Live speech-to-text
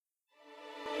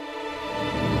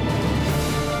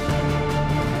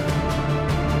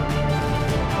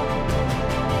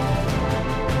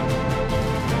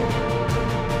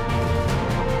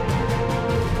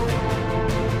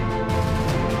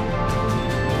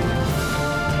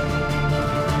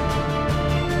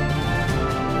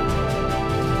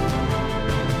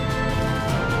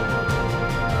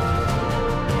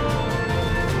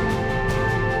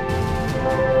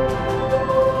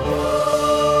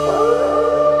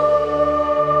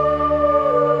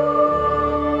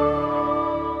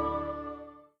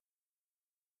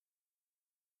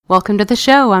Welcome to the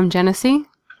show. I'm Genesee.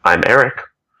 I'm Eric.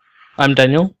 I'm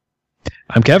Daniel.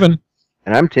 I'm Kevin.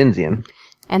 And I'm Tinsian.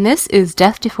 And this is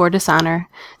Death Before Dishonor.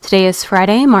 Today is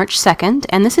Friday, March 2nd,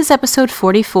 and this is episode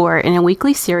 44 in a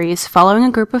weekly series following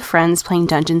a group of friends playing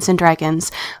Dungeons &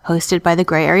 Dragons, hosted by the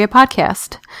Gray Area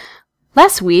Podcast.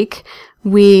 Last week,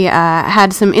 we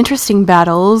had some interesting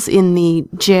battles in the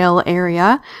jail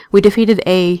area. We defeated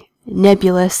a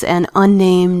nebulous and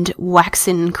unnamed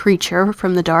waxen creature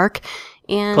from the dark.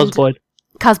 And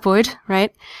Cosboid,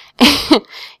 right?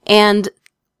 And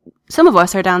some of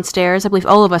us are downstairs. I believe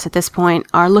all of us at this point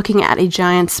are looking at a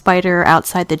giant spider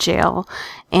outside the jail.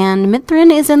 And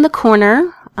Mithrin is in the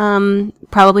corner,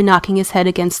 probably knocking his head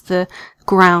against the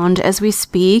ground as we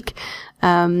speak.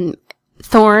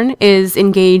 Thorn is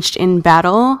engaged in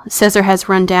battle. Caesar has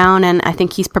run down, and I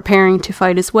think he's preparing to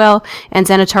fight as well. And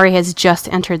Xanatari has just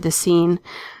entered the scene.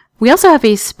 We also have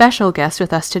a special guest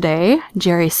with us today,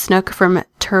 Jerry Snook from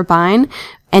Turbine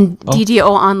and DDO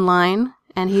Online.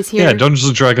 And he's here. Yeah,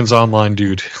 Dungeons & Dragons Online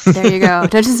dude. There you go.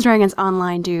 Dungeons & Dragons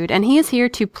Online dude. And he is here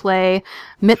to play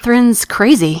Mithrin's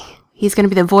Crazy. He's going to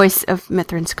be the voice of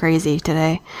Mithrin's Crazy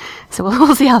today. So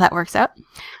we'll see how that works out.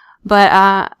 But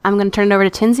I'm going to turn it over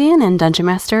to Tinsian, and Dungeon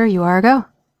Master, you are a go.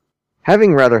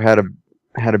 Having rather had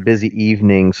a busy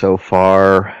evening so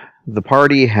far, the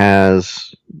party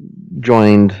has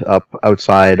joined up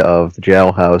outside of the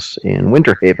jailhouse in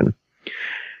Winterhaven.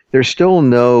 There's still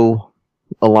no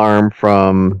alarm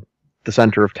from the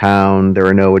center of town. There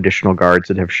are no additional guards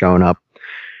that have shown up.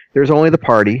 There's only the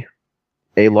party,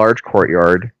 a large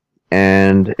courtyard,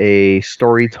 and a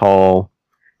story-tall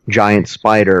giant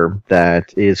spider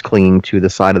that is clinging to the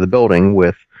side of the building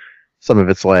with some of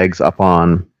its legs up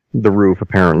on the roof,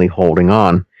 apparently holding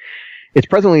on. It's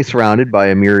presently surrounded by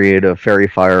a myriad of fairy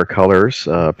fire colors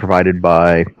provided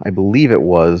by, I believe it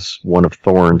was, one of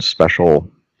Thorn's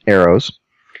special arrows.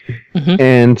 Mm-hmm.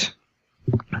 And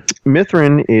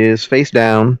Mithrin is face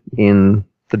down in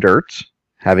the dirt,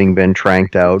 having been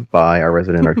tranked out by our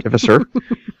resident artificer,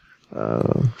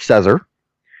 Caesar.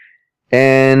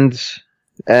 And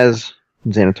as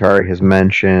Xanatari has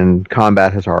mentioned,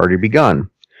 combat has already begun.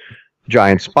 The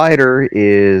giant spider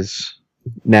is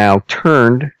now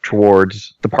turned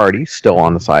towards the party, still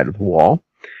on the side of the wall,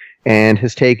 and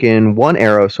has taken one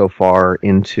arrow so far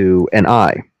into an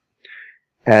eye.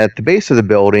 At the base of the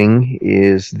building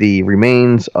is the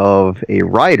remains of a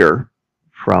rider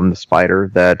from the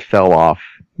spider that fell off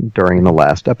during the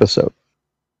last episode.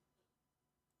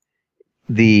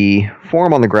 The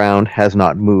form on the ground has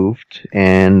not moved,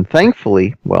 and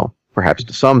thankfully, well, perhaps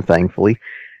to some thankfully,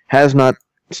 has not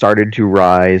started to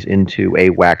rise into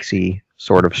a waxy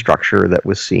sort of structure that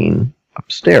was seen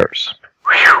upstairs.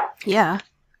 Whew. Yeah.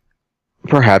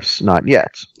 Perhaps not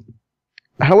yet.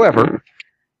 However,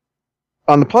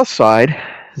 on the plus side,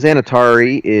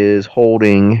 Xanatari is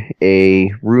holding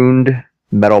a runed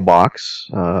metal box.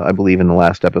 I believe in the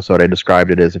last episode I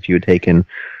described it as if you had taken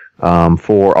 4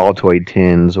 Altoid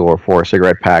tins or 4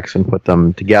 cigarette packs and put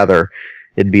them together.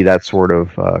 It'd be that sort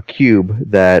of cube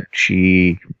that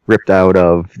she ripped out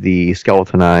of the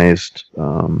skeletonized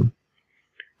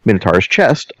Minotaur's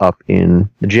chest up in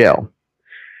the jail.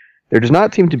 There does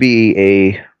not seem to be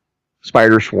a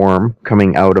spider swarm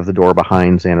coming out of the door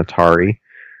behind Xanatari,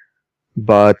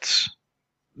 but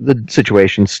the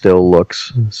situation still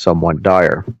looks somewhat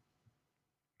dire.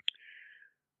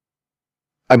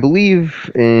 I believe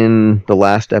in the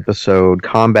last episode,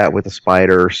 combat with the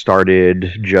spider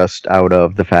started just out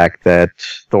of the fact that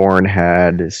Thorn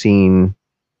had seen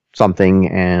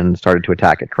something and started to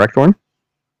attack it. Correct, Thorn?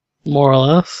 More or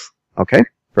less. Okay,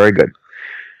 very good.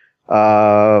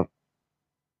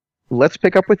 Let's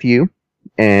pick up with you,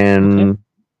 and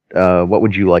what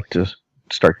would you like to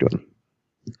start doing?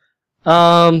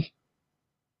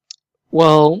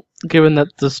 Well, given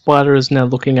that the spider is now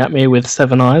looking at me with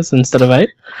 7 eyes instead of 8,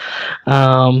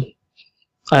 I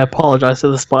apologize to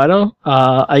the spider.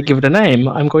 I give it a name.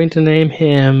 I'm going to name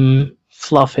him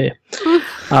Fluffy.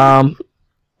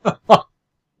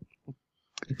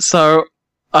 So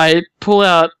I pull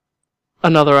out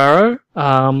another arrow,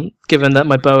 given that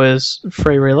my bow is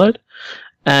free reload,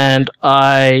 and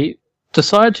I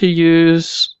decide to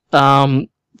use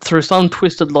through some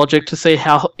twisted logic to see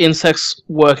how insects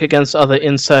work against other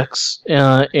insects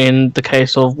in the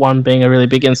case of one being a really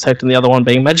big insect and the other one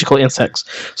being magical insects.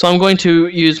 So I'm going to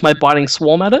use my biting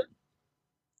swarm at it.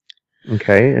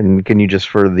 Okay, and can you just,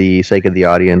 for the sake of the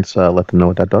audience, let them know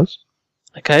what that does?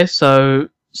 Okay, so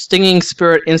stinging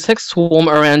spirit insects swarm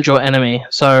around your enemy.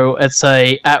 So it's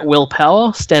a at-will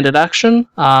power, standard action,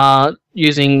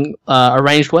 using a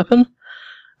ranged weapon.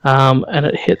 And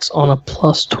it hits on a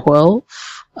 +12.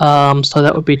 So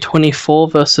that would be 24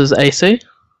 versus AC.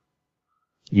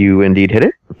 You indeed hit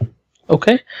it.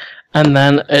 Okay. And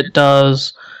then it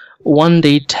does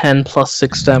 1d10 plus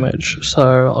 6 damage.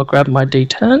 So I'll grab my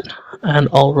d10 and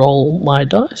I'll roll my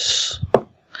dice.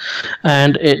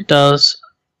 And it does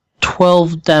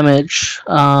 12 damage.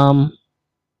 And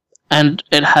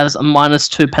it has a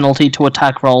 -2 penalty to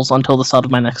attack rolls until the start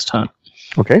of my next turn.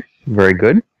 Okay, very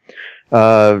good.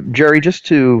 Jerry, just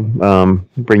to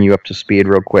bring you up to speed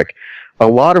real quick, a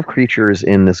lot of creatures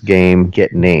in this game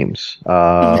get names.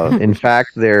 In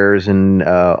fact, there's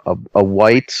a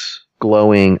white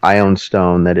glowing ion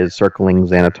stone that is circling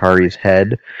Xanatari's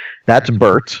head. That's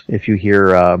Bert, if you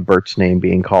hear Bert's name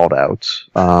being called out.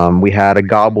 We had a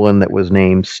goblin that was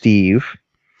named Steve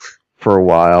for a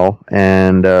while,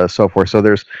 and so forth. So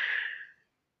there's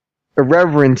a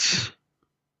reverence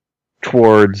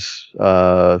towards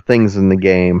things in the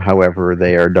game, however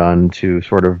they are done to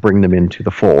sort of bring them into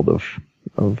the fold of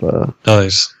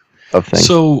Nice. things.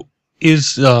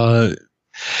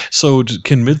 So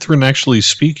can Mithrin actually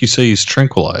speak? You say he's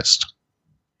tranquilized.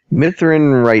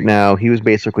 Mithrin right now, he was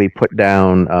basically put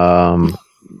down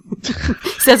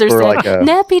Cesar For said, like a-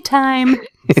 nappy time.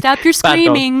 Stop your Bad dog.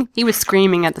 screaming. He was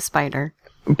screaming at the spider.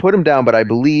 put him down, but I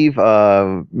believe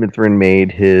Mithrin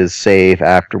made his save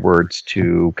afterwards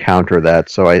to counter that,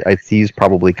 so I he's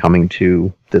probably coming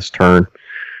to this turn.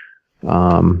 He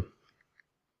was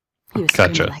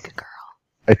Gotcha. screaming like a girl.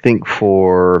 I think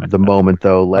for the moment,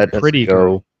 though, let us pretty go.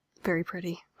 girl. Very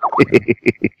pretty.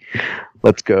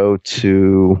 Let's go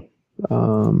to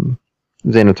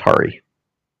Xanatari.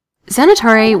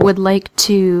 Xanatari would like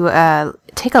to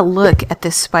take a look at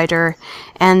this spider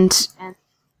and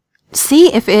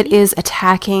see if it is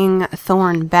attacking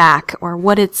Thorn back, or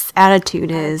what its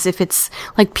attitude is, if it's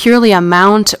like purely a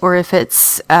mount or if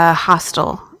it's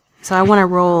hostile. So I want to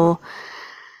roll.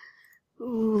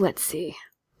 Ooh, let's see.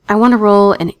 I want to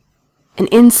roll an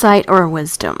insight or a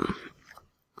wisdom.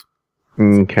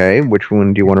 Okay, which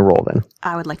one do you want to roll then?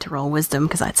 I would like to roll wisdom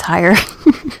because that's higher.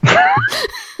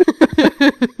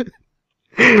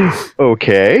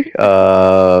 Okay,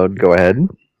 go ahead.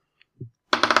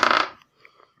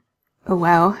 Oh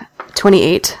wow,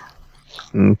 28.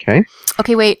 Okay.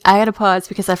 Okay, wait, I had to pause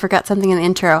because I forgot something in the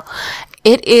intro.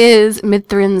 It is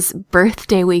Mithrin's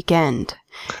birthday weekend.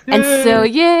 And so,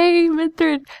 yay,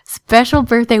 Mithrin! Special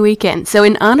birthday weekend. So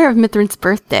in honor of Mithrin's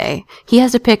birthday, he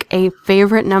has to pick a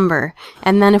favorite number.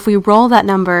 And then if we roll that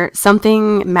number,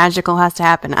 something magical has to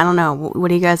happen. I don't know. What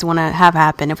do you guys want to have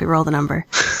happen if we roll the number?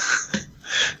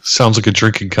 Sounds like a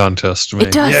drinking contest to me.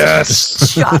 It does.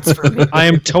 Yes! Shots for me. I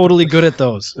am totally good at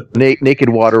those. Naked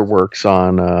Water works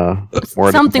on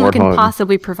Something we can Mordheim.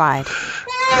 possibly provide.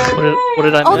 What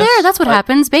did I Oh, miss? there, that's what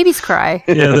happens. Babies cry.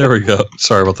 Yeah, there we go.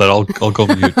 Sorry about that. I'll go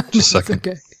mute just a second.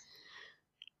 Okay.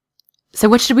 So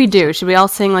what should we do? Should we all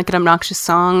sing like an obnoxious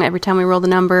song every time we roll the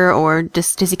number, or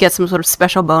does he get some sort of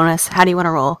special bonus? How do you want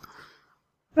to roll?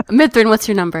 Mithrin, what's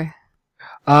your number?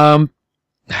 I'm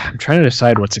trying to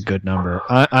decide what's a good number.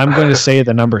 I'm going to say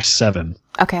the number 7.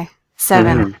 Okay,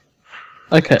 7.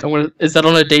 Okay, is that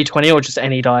on a d20 or just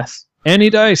any dice?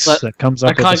 Any dice But that comes I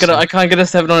up with can't get a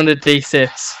 7 on a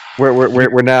d6.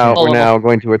 We're now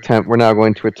going to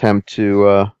attempt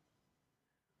to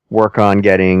work on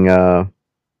getting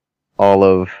all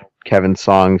of Kevin's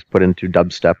songs put into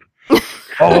dubstep.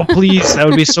 Oh, please. That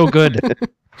would be so good.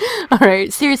 All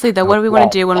right, seriously though, what do we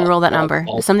want to do when we roll that number?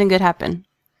 Does something good happen?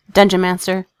 Dungeon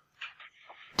Master?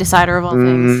 Decider of all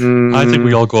things? I think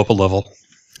we all go up a level.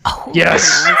 Oh,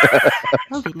 Yes. That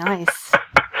would be nice.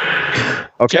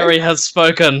 Okay, Jerry has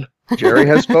spoken. Jerry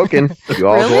has spoken. You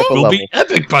all go up a It'll level. be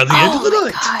epic by the end of the Oh my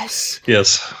night. gosh.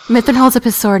 Yes. Mithrin holds up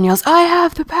his sword and yells, I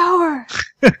have the power!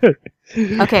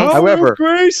 Okay, However-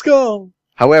 Grayskull.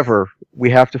 However, we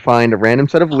have to find a random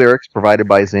set of lyrics provided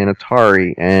by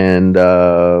Xanatari, and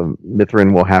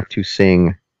Mithrin will have to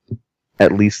sing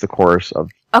at least the chorus of.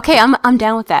 okay, I'm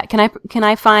down with that.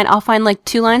 I'll find like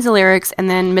 2 lines of lyrics and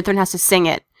then Mithrin has to sing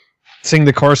it. Sing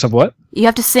the chorus of what? You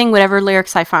have to sing whatever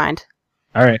lyrics I find.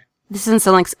 All right. This doesn't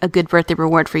sound like a good birthday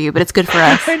reward for you, but it's good for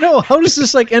us. I know. How does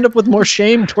this end up with more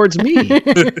shame towards me?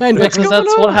 I know. Because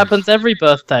that's what happens every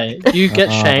birthday. You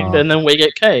get shamed and then we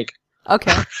get cake.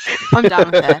 Okay, I'm down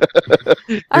with that.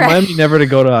 All right. Remind me never to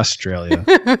go to Australia.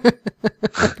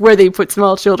 Where they put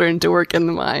small children to work in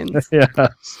the mines. Yeah.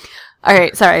 All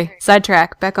right, sorry.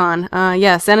 Sidetrack. Back on.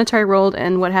 Yeah, Sanitary rolled,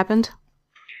 and what happened?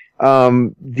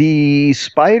 The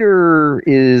spider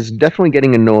is definitely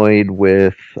getting annoyed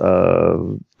with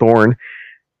Thorn.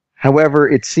 However,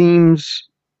 it seems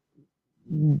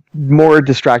more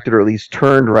distracted, or at least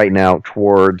turned right now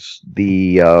towards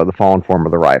the fallen form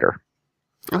of the rider.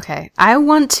 Okay. I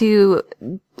want to...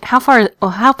 How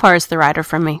far is the rider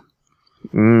from me?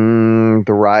 The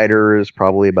rider is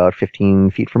probably about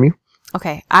 15 feet from you.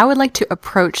 Okay. I would like to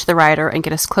approach the rider and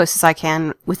get as close as I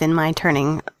can within my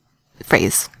turning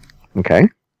phase. Okay.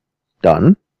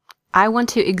 Done. I want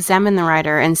to examine the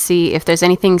rider and see if there's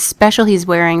anything special he's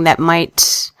wearing that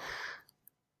might,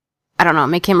 I don't know,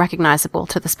 make him recognizable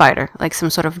to the spider. Like some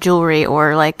sort of jewelry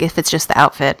or like if it's just the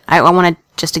outfit. I want to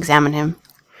just examine him.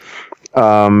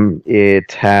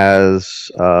 It has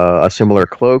a similar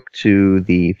cloak to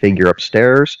the figure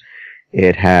upstairs.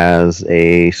 It has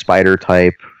a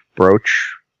spider-type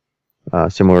brooch,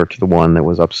 similar to the one that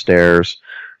was upstairs.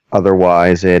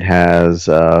 Otherwise, it has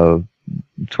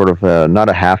sort of not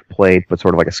a half plate, but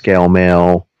sort of like a scale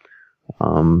mail,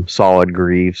 solid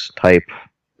greaves type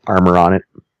armor on it.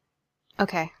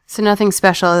 Okay, so nothing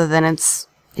special other than its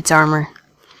armor.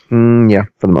 Yeah,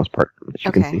 for the most part, as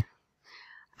you can see.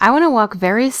 I want to walk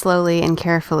very slowly and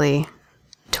carefully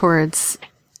towards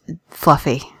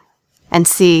Fluffy and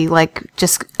see, like,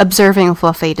 just observing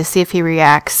Fluffy to see if he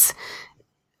reacts.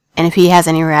 And if he has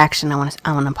any reaction, I want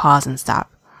to pause and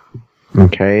stop.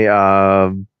 Okay.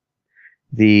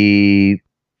 The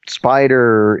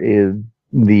spider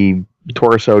the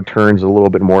torso turns a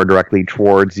little bit more directly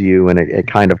towards you, and it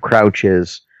kind of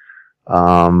crouches.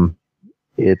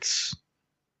 It's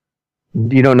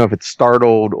you don't know if it's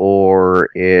startled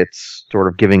or it's sort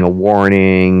of giving a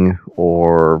warning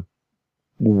or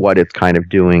what it's kind of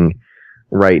doing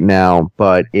right now,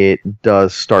 but it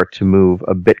does start to move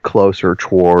a bit closer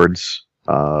towards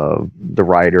the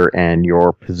rider and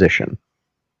your position.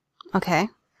 Okay.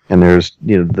 And there's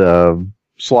the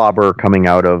slobber coming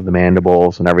out of the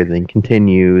mandibles and everything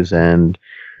continues, and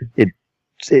it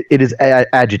is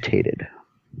agitated.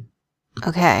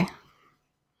 Okay.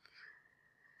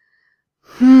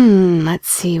 Let's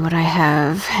see what I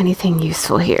have. Anything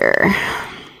useful here?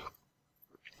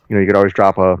 You could always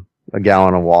drop a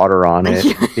gallon of water on it.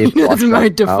 That's my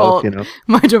default.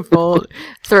 My default.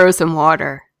 Throw some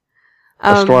water.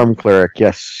 A storm cleric,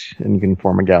 yes, and you can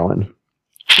form a gallon.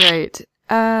 Right.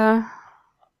 I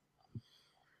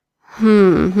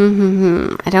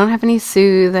don't have any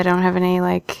soothe. I don't have any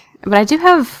but I do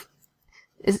have.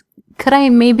 Could I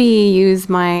maybe use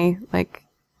my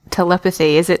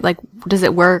telepathy? Is it does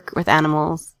it work with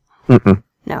animals? Mm-mm.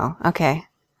 No. Okay.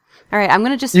 All right. I'm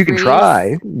gonna just. You can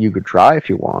try. You could try if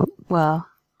you want. Well,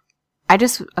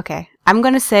 okay. I'm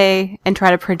gonna say and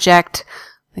try to project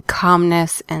the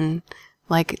calmness and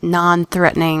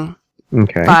non-threatening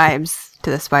vibes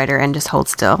to the spider and just hold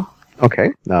still.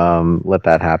 Okay. Let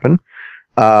that happen.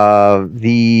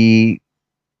 The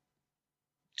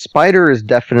spider is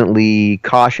definitely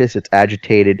cautious. It's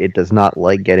agitated. It does not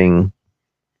like getting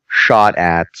shot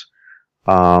at.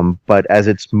 But as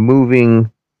it's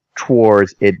moving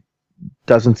towards, it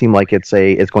doesn't seem like it's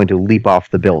going to leap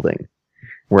off the building.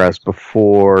 Whereas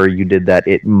before you did that,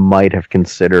 it might have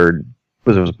considered it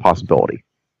was a possibility.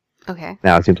 Okay.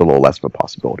 Now it seems a little less of a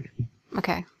possibility.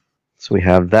 Okay. So we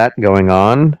have that going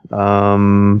on.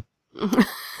 Might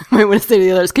want to say to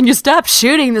the others, can you stop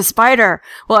shooting the spider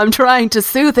while I'm trying to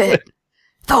soothe it?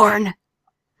 Thorn!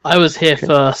 I was here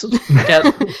first.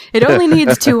 It only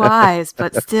needs 2 eyes,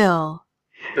 but still.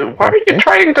 Why are you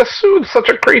trying to soothe such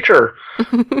a creature?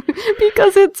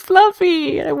 Because it's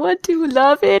Fluffy, and I want to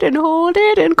love it and hold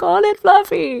it and call it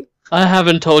Fluffy. I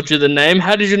haven't told you the name.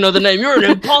 How did you know the name? You're an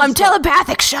imposter. I'm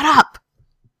telepathic, shut up!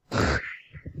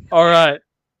 Alright.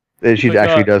 She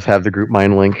actually does have the group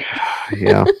mind link.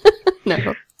 Yeah.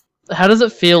 No. How does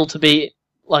it feel to be,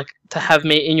 to have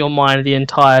me in your mind the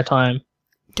entire time?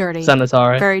 Dirty.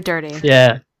 Sanitari. Very dirty.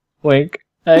 Yeah. Wink.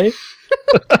 Hey?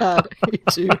 God, I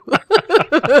hate you.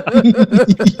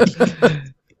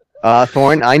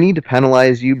 Thorn, I need to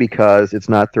penalize you because it's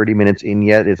not 30 minutes in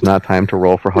yet. It's not time to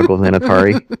roll for Huggles and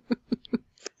Atari. Okay,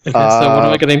 so what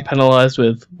am I getting penalized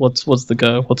with? What's the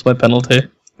go? What's my penalty?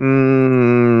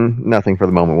 Nothing for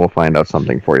the moment. We'll find out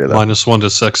something for you, though. -1 to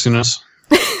sexiness.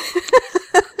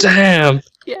 Damn.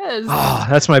 Yes. Oh,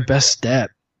 that's my best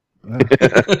stat.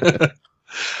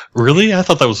 Really? I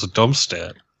thought that was a dumb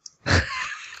stat.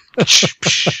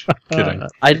 Kidding.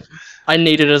 I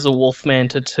need it as a wolfman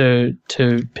to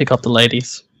pick up the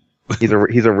ladies. He's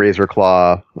a razor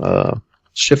claw.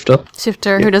 Shifter.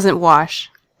 Shifter who doesn't wash.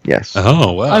 Yes.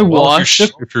 Oh wow! I wash.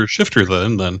 If you're a shifter,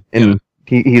 then And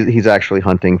he's actually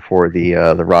hunting for the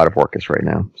Rod of Orcus right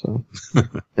now, so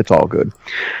it's all good.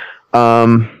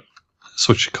 That's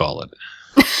what you call it.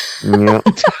 Yeah.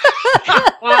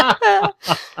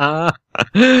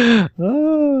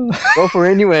 Go for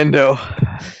innuendo.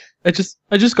 I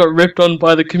just got ripped on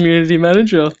by the community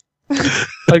manager.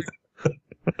 I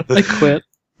quit.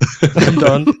 I'm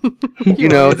done. You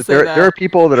know always that say there are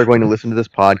people that are going to listen to this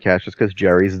podcast just because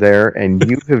Jerry's there, and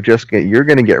you're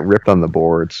going to get ripped on the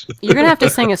boards. You're gonna have to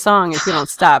sing a song if you don't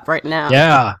stop right now.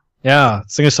 Yeah.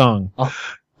 Sing a song.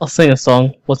 I'll sing a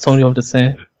song. What song do you want to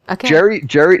sing? Okay.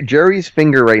 Jerry's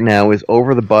finger right now is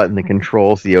over the button that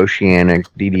controls the Oceanic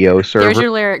DDO server. There's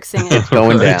your lyrics. Sing it. It's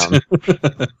going down.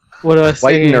 What do I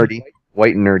sing?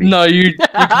 White and nerdy. No, you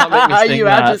can't make me sing You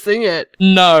that. have to sing it.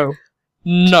 No.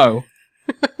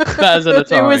 That is an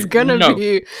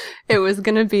Atari. It was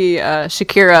gonna be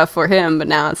Shakira for him, but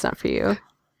now it's not for you.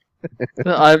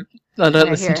 I don't Okay,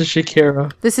 listen here. to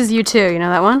Shakira. This is you too. You know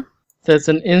that one? There's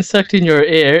an insect in your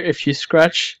ear. If you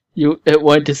scratch, it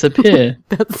won't disappear.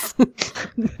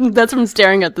 That's from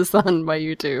Staring at the Sun by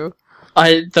U2.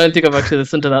 I don't think I've actually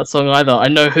listened to that song either. I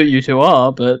know who you two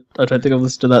are, but I don't think I've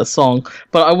listened to that song.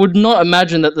 But I would not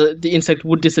imagine that the insect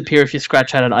would disappear if you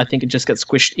scratch at it. I think it just gets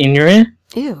squished in your ear.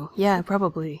 Ew. Yeah,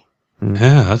 probably.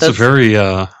 Yeah, that's a very,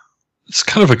 it's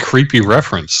kind of a creepy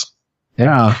reference.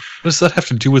 Yeah. What does that have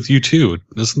to do with you two?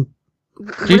 Isn't,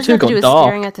 What does You that two have to got do with dark.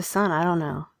 Staring at the Sun? I don't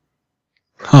know.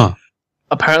 huh?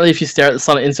 Apparently, if you stare at the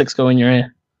sun, insects go in your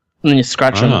ear. And then you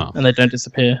scratch them, Oh. and they don't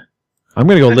disappear. I'm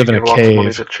gonna go Then live you in a give lots of money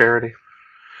cave. to charity.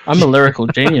 I'm a lyrical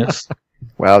genius.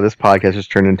 Wow, this podcast has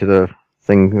turned into the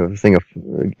thing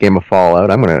of Game of Fallout.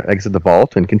 I'm going to exit the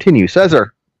vault and continue.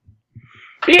 Cesar,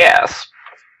 Yes.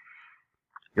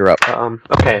 you're up.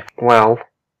 Okay. Well,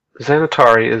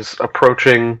 Xanatari is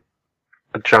approaching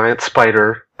a giant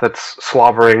spider that's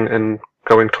slobbering and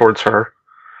going towards her.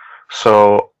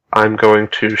 So I'm going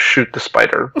to shoot the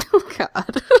spider Oh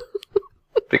God.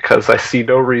 because I see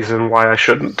no reason why I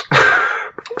shouldn't.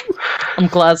 I'm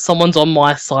glad someone's on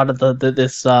my side of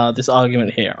this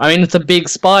argument here. I mean, it's a big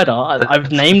spider.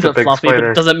 I've named It's a it big Fluffy, but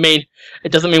spider. it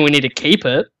doesn't mean we need to keep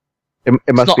it. It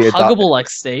It's must not be a huggable like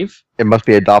Steve. it must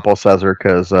be a doppel Cesar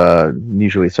because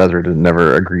usually Cesar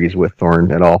never agrees with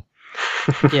Thorn at all.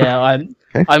 Yeah,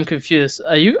 Okay. I'm confused.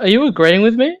 Are you agreeing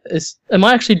with me? Am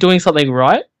I actually doing something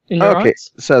right in your Okay,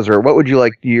 eyes? Cesar, what would you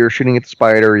like? You're shooting at the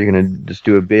spider. Are you going to just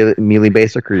do a melee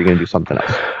basic, or are you going to do something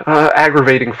else?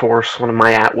 Aggravating force, one of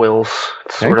my at-wills.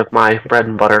 It's Okay. sort of my bread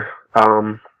and butter.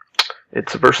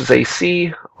 It's versus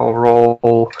AC. I'll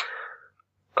roll...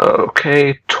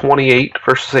 Okay, 28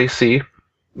 versus AC.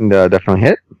 Definitely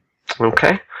hit.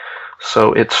 Okay.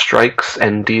 So it strikes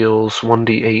and deals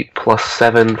 1d8 plus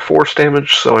 7 force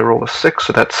damage. So I roll a 6,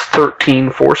 so that's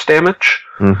 13 force damage.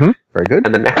 Mm-hmm. Very good.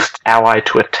 And the next ally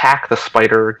to attack the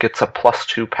spider gets a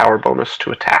 +2 power bonus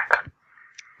to attack.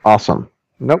 Awesome.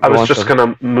 Nope. I go was on, just Cesar.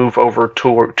 going to move over to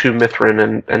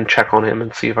Mithrin and check on him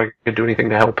and see if I could do anything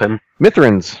to help him.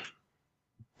 Mithrins.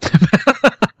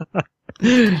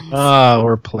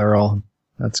 We're plural.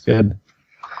 That's good.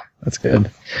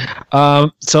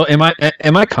 So am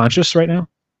I conscious right now?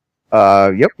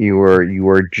 Yep. You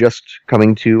were just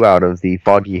coming to out of the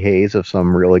foggy haze of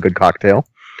some really good cocktail.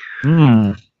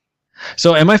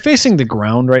 So am I facing the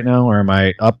ground right now, or am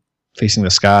I up facing the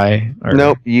sky? Or...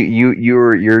 Nope.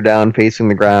 You're down facing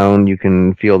the ground. You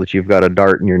can feel that you've got a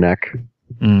dart in your neck.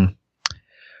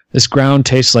 This ground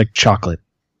tastes like chocolate.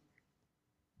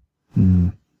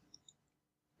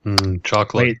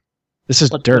 Chocolate. Wait, this is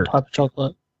What dirt. type of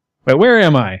chocolate? Wait, where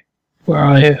am I? Where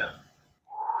are you?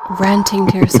 Ranting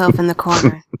to yourself in the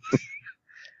corner.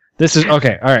 This is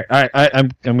okay. All right.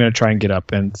 I'm gonna try and get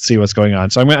up and see what's going on.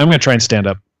 So I'm gonna try and stand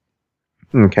up.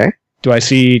 Okay.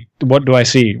 What do I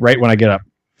see right when I get up,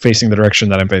 facing the direction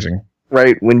that I'm facing?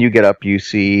 Right when you get up, you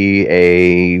see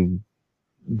a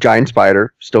giant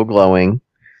spider still glowing.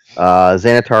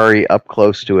 Xanatari up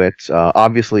close to it,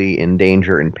 obviously in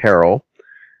danger, in peril,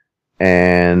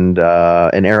 and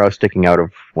an arrow sticking out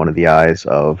of one of the eyes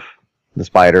of the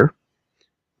spider.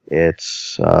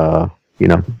 It's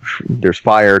there's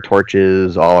fire,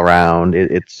 torches all around.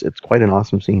 It's quite an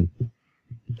awesome scene.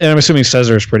 And I'm assuming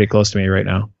Cesar is pretty close to me right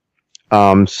now.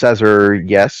 Cesar,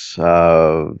 yes,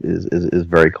 is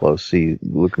very close. He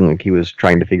looking like he was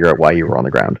trying to figure out why you were on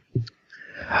the ground.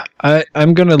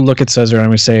 I'm gonna look at Cesar and I'm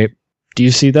gonna say, "Do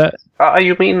you see that?"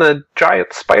 You mean the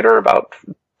giant spider about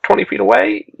 20 feet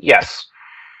away? Yes.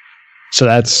 So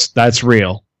that's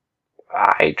real.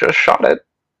 I just shot it.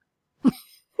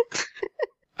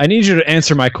 I need you to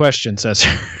answer my question, Cesar.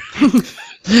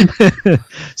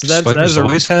 So Spiders that's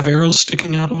always have arrows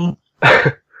sticking out of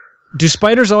them? Do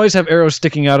spiders always have arrows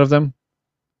sticking out of them?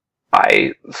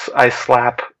 I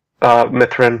slap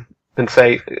Mithrin and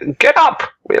say, "Get up!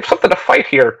 We have something to fight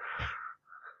here."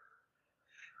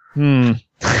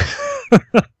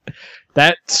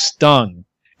 That stung.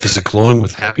 Is it glowing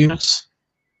with happiness?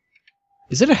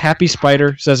 Is it a happy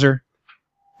spider, Cesar?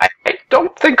 I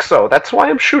don't think so. That's why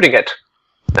I'm shooting it.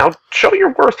 Now show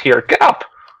your worth here. Get up.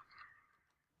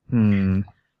 Xanatari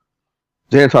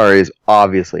is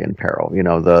obviously in peril. You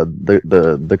know,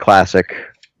 the classic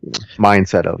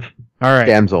mindset of All right.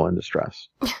 damsel in distress.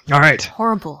 All right.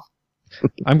 Horrible.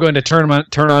 I'm going to turn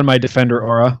on my defender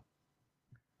aura,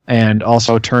 and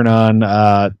also turn on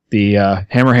the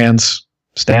hammer hands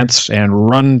stance and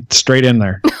run straight in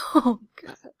there. Oh,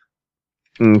 God.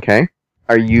 Okay.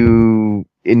 Are you?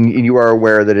 You are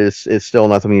aware that it's still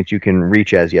not something that you can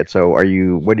reach as yet. So are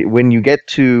you? When you get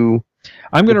to?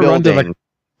 I'm going the to run to building-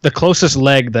 the closest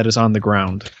leg that is on the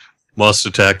ground. Must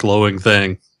attack glowing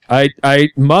thing. I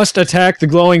must attack the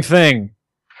glowing thing.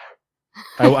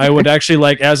 I would actually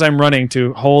like, as I'm running,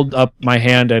 to hold up my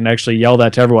hand and actually yell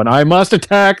that to everyone. I must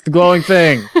attack the glowing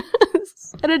thing.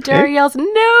 Sanitari yells,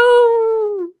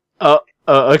 "No!"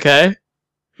 Okay.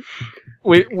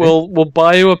 We'll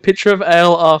buy you a pitcher of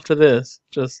ale after this.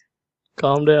 Just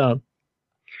calm down.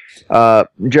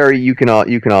 Jerry, you can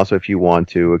also, if you want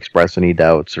to, express any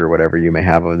doubts or whatever you may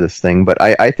have of this thing. But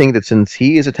I think that since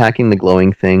he is attacking the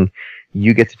glowing thing,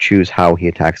 you get to choose how he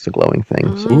attacks the glowing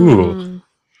thing. So, Ooh.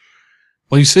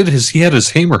 Well, you said he had his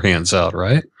hammer hands out,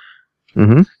 right?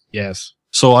 mm-hmm. Yes.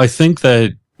 So I think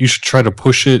that you should try to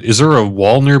push it. Is there a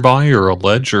wall nearby or a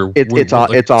ledge or? It's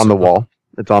on the wall.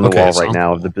 It's on the Okay, wall it's right on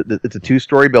now. the wall. It's a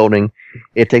 2-story building.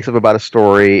 It takes up about a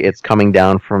story. It's coming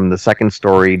down from the 2nd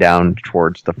story down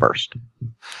towards the 1st.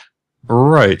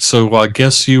 Right. So I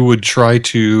guess you would try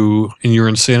to, in your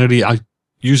insanity,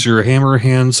 use your hammer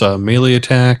hands melee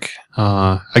attack.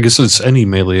 I guess it's any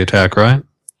melee attack, right?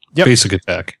 Yep. Basic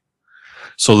attack.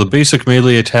 So the basic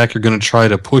melee attack, you're going to try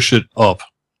to push it up.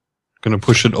 Going to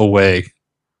push it away.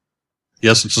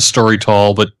 Yes, it's a story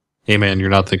tall, but hey man, you're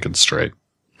not thinking straight.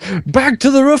 Back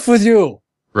to the roof with you.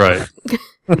 Right.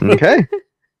 Okay.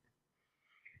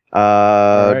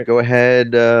 right. Go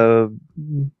ahead,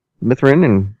 Mithrin,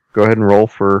 and go ahead and roll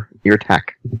for your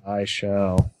attack. I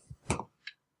shall.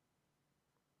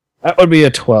 That would be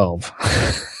a 12.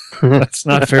 That's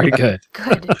not very good.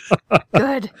 Good.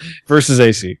 Good. Versus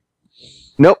AC.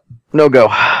 Nope. No go.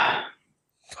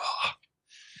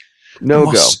 No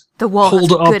go. Must The wall has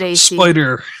Hold up, good AC.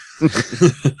 spider.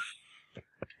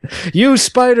 You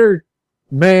spider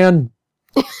man.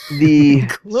 The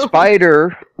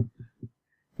spider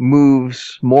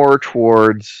moves more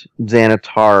towards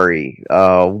Xanatari.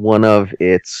 One of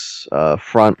its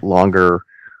front longer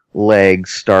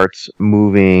legs starts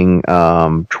moving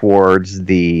towards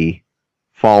the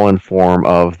fallen form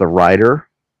of the rider,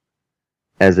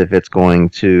 as if it's going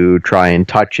to try and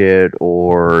touch it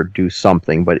or do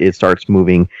something, but it starts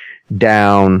moving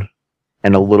down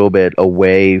and a little bit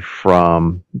away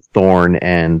from Thorn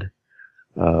and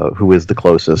who is the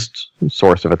closest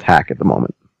source of attack at the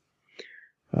moment.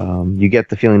 You get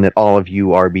the feeling that all of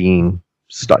you are being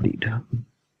studied.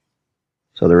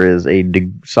 So there is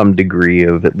some degree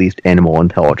of at least animal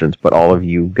intelligence, but all of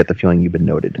you get the feeling you've been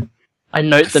noted. I I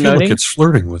note the feel like noting. it's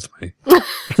flirting with me.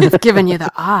 It's giving you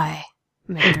the eye.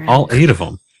 Mandarin. All 8 of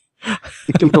them.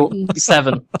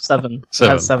 Seven. Seven. It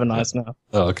has 7 eyes now.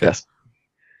 Oh, okay. Yes.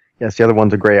 Yes, the other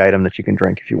one's a gray item that you can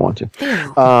drink if you want to.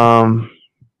 Ew.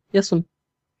 Yes,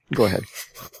 Go ahead.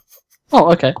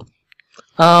 Oh, okay.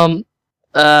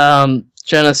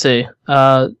 Genesee,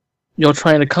 you're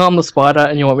trying to calm the spider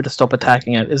and you want me to stop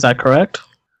attacking it, is that correct?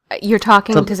 You're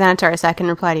talking So- to Xanatari, so I can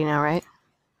reply to you now, right?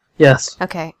 Yes.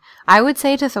 Okay. I would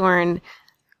say to Thorn,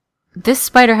 this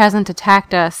spider hasn't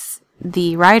attacked us.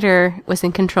 The rider was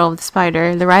in control of the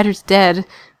spider. The rider's dead.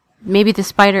 Maybe the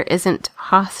spider isn't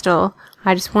hostile.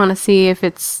 I just want to see if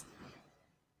it's...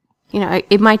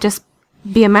 it might just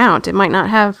be a mount. It might not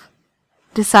have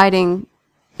deciding...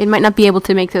 It might not be able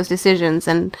to make those decisions,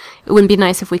 and it wouldn't be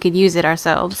nice if we could use it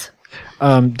ourselves.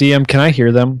 DM, can I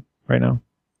hear them right now?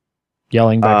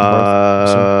 Yelling back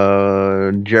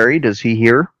and forth. Jerry, does he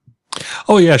hear?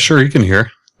 Oh, yeah, sure, he can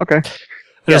hear. Okay.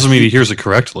 It doesn't mean he hears it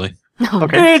correctly.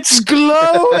 Okay. It's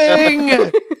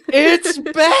glowing! It's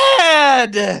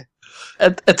bad!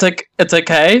 It's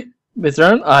okay,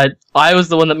 Mithran. I was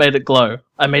the one that made it glow.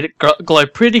 I made it glow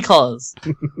pretty colors.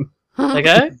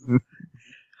 Okay?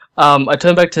 I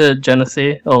turn back to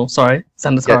Genesee. Oh, sorry,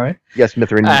 Xanatari. Yes,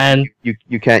 Mithrin, And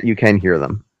you can hear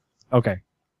them. Okay.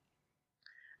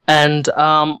 and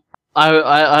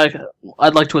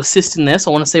I'd like to assist in this. I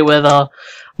want to see whether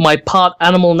my part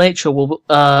animal nature will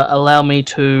allow me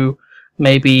to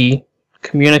maybe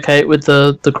communicate with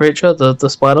the creature, the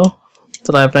spider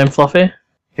that I have named Fluffy.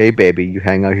 Hey, baby, you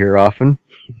hang out here often?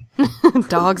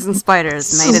 Dogs and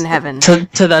spiders made in heaven.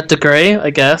 To that degree,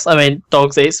 I guess. I mean,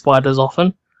 dogs eat spiders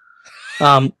often.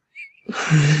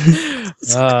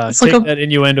 It's Take like that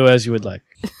innuendo as you would like.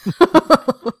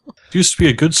 It used to be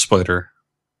a good spider.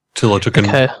 Till I took an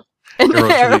Okay. And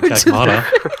arrow to the Takmata.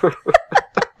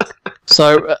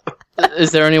 So,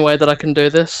 is there any way that I can do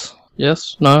this?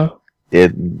 Yes? No?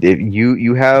 If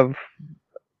you have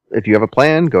a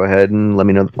plan, go ahead and let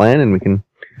me know the plan, and we can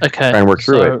Okay. try and work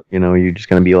through it. You know, you're just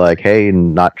going to be like, hey,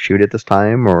 not shoot it this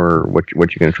time, or what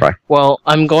you going to try? Well,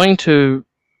 I'm going to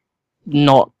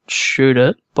not shoot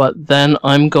it, but then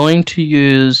I'm going to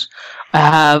use... I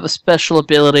have a special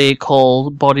ability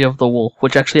called Body of the Wolf,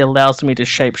 which actually allows me to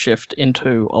shapeshift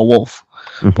into a wolf,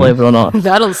 Mhm. believe it or not.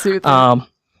 That'll soothe them.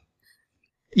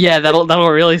 Yeah, that'll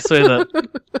really soothe it.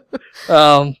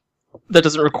 That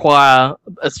doesn't require...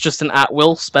 It's just an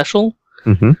at-will special.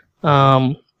 Mhm.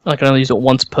 I can only use it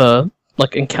once per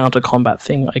encounter combat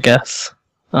thing, I guess,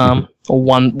 or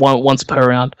once per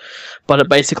round. But it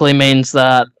basically means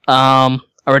that I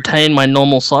retain my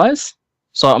normal size,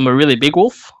 so I'm a really big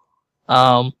wolf.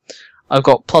 I've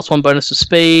got +1 bonus to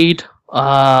speed.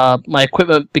 My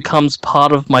equipment becomes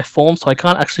part of my form, so I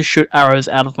can't actually shoot arrows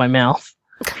out of my mouth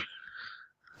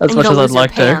as And much you as don't I'd lose your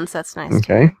like to. pants, that's nice.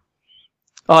 Okay.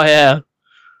 Oh yeah,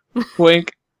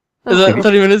 wink. Is that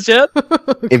 30 minutes yet?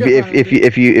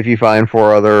 If you find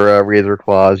 4 other razor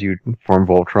claws, you form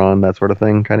Voltron, that sort of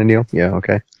thing, kind of deal. Yeah.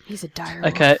 Okay. He's a dire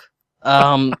Okay.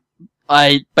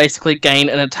 I basically gain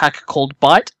an attack called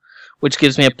Bite, which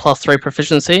gives me a +3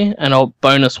 proficiency and a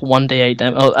bonus 1d8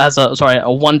 damage. Oh,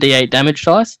 a 1d8 damage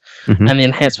dice, Mhm. and the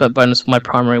enhancement bonus for my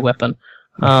primary weapon.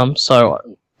 So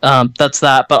that's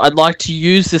that. But I'd like to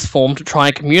use this form to try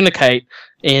and communicate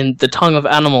in the tongue of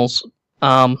animals.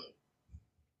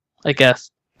 I guess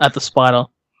at the spider.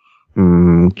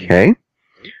 Okay.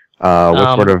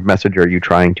 What sort Um, of message are you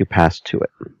trying to pass to it?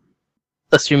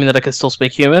 Assuming that I can still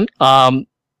speak human,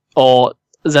 or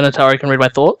Zenitari can read my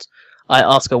thoughts. I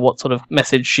ask her what sort of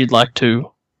message she'd like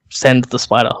to send the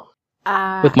spider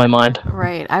with my mind.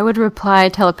 Right. I would reply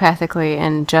telepathically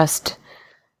and just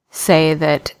say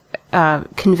that,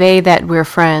 convey that we're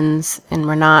friends and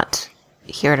we're not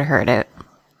here to hurt it.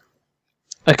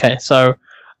 Okay, so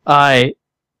I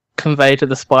convey to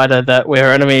the spider that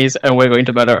we're enemies and we're going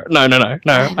to murder her. No,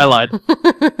 I lied.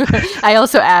 I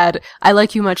also add, I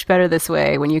like you much better this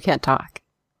way when you can't talk.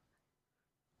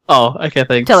 Oh, okay,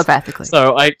 thanks. Telepathically.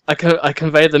 So I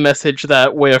convey the message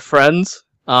that we're friends,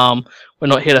 we're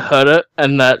not here to hurt it,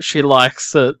 and that she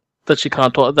likes it, that she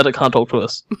can't talk, that it can't talk to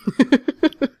us.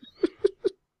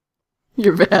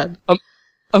 You're bad.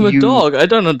 I'm a You- dog, I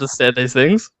don't understand these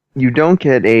things. You don't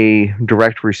get a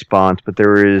direct response, but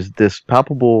there is this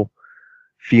palpable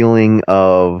feeling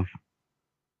of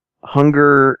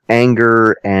hunger,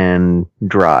 anger, and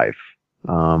drive.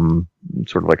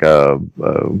 Sort of like a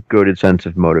goaded sense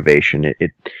of motivation.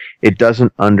 It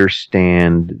doesn't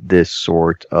understand this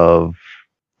sort of...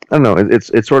 I don't know.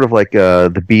 It's sort of like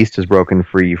the beast is broken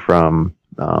free from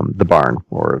the barn,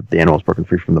 or the animal is broken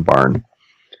free from the barn.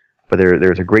 But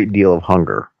there's a great deal of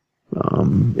hunger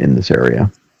in this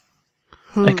area.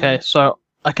 Okay, so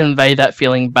I convey that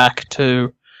feeling back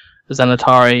to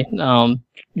Zenitari,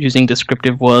 using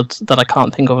descriptive words that I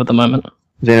can't think of at the moment.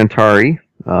 Xanatari,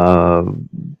 how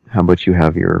about you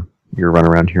have your run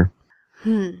around here?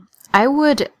 I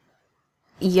would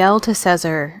yell to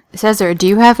Caesar. Caesar, do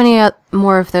you have any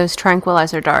more of those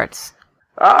tranquilizer darts?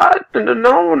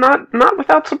 No, not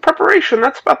without some preparation.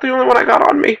 That's about the only one I got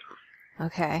on me.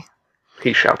 Okay.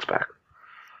 He shouts back.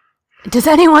 Does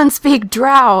anyone speak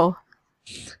Drow?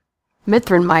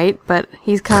 Mithrin might, but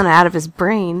he's kind of out of his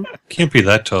brain. Can't be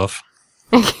that tough.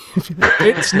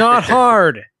 It's not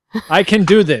hard. I can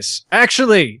do this.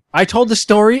 Actually, I told the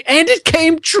story and it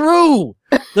came true.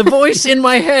 The voice in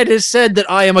my head has said that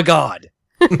I am a god.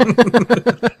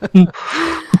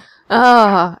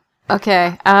 Oh,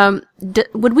 okay.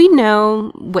 Would we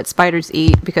know what spiders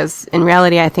eat? Because in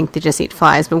reality, I think they just eat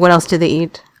flies. But what else do they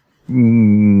eat?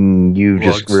 You've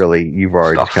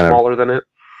already Stuff kind of... smaller than it.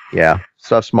 Yeah,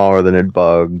 stuff smaller than it,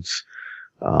 bugs,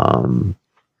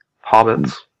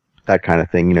 Hobbits. that kind of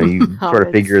thing. You know, you sort of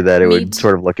Hobbits. figure that it would Meat.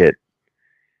 sort of look at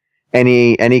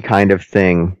any kind of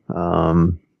thing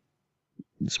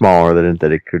smaller than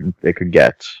it could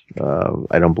get.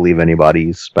 I don't believe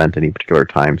anybody's spent any particular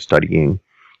time studying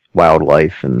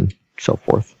wildlife and so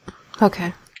forth.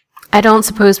 Okay. I don't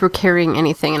suppose we're carrying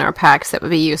anything in our packs that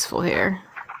would be useful here.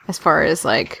 As far as,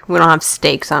 like, we don't have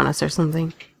stakes on us or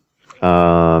something.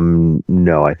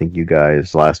 No, I think you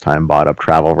guys last time bought up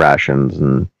travel rations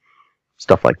and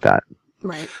stuff like that.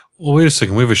 Right. Well, wait a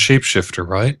second. We have a shapeshifter,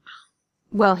 right?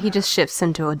 Well, he just shifts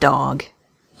into a dog.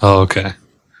 Oh, okay.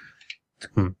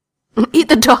 Eat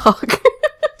the dog.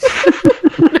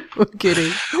 I'm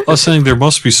kidding. I was saying there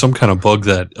must be some kind of bug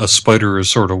that a spider is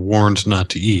sort of warned not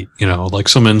to eat. Like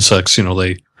some insects,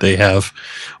 they have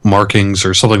markings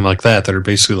or something like that are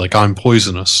basically like, I'm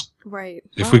poisonous. Right.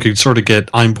 If we could sort of get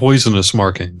I'm poisonous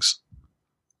markings.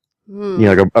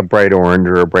 Like a bright orange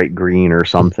or a bright green or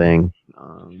something.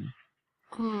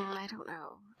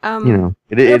 I don't know.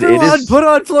 It Everyone, is. put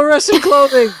on fluorescent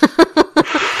clothing.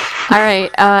 All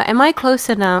right. Am I close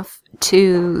enough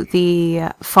to the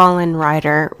fallen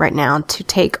rider right now to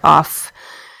take off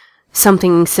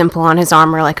something simple on his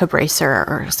armor, like a bracer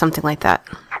or something like that?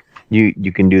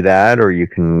 You can do that, or you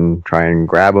can try and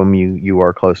grab him. You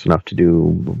are close enough to do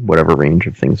whatever range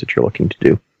of things that you're looking to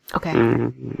do. Okay.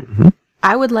 Mm-hmm.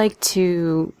 I would like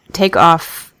to take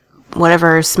off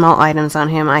whatever small items on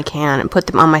him I can and put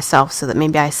them on myself so that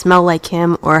maybe I smell like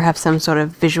him or have some sort of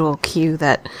visual cue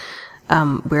that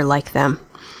we're like them.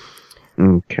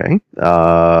 Okay.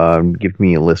 Give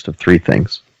me a list of 3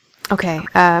 things. Okay.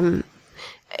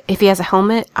 If he has a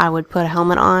helmet, I would put a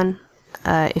helmet on.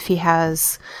 If he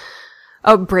has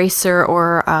a bracer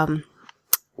or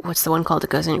what's the one called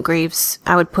that goes in greaves,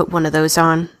 I would put one of those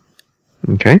on.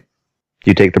 Okay. Do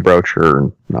you take the brooch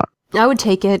or not? I would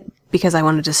take it because I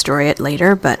want to destroy it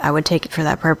later, but I would take it for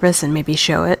that purpose and maybe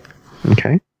show it.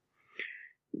 Okay.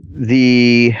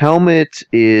 The helmet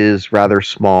is rather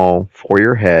small for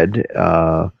your head.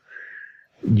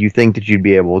 You think that you'd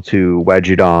be able to wedge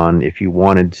it on if you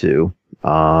wanted to,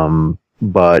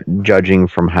 but judging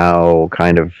from how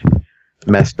kind of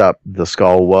messed up the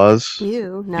skull was,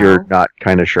 No. you're not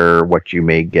kind of sure what you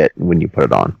may get when you put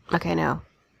it on. Okay, no.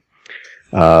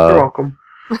 You're welcome.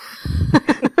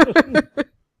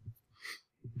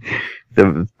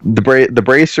 The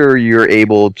bracer you're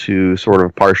able to sort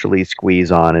of partially squeeze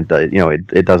on.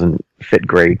 It doesn't fit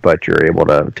great, but you're able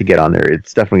to get on there.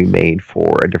 It's definitely made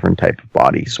for a different type of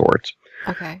body sort.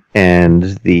 Okay. And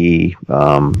the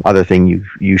other thing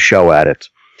you show at it,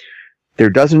 there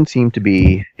doesn't seem to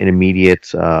be an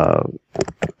immediate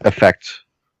effect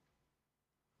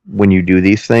when you do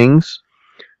these things,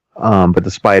 but the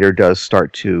spider does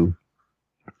start to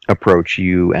approach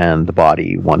you and the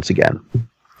body once again.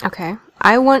 Okay.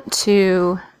 I want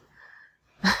to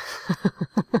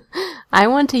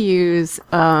use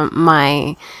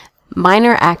my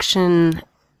minor action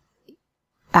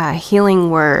healing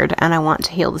word, and I want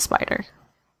to heal the spider.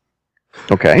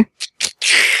 Okay.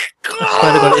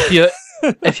 Swear to God,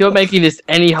 if you're making this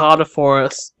any harder for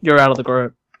us, you're out of the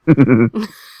group.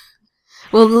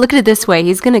 Well, look at it this way.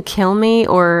 He's going to kill me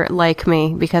or like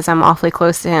me because I'm awfully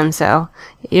close to him, so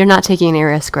you're not taking any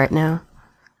risk right now.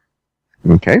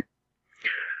 Okay.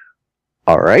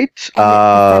 All right.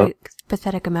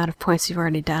 Pathetic amount of points you've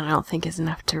already done, I don't think is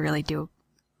enough to really do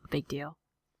a big deal.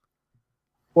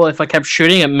 Well, if I kept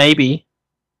shooting it, maybe.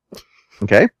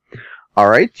 Okay. All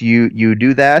right. You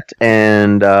do that,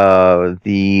 and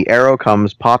the arrow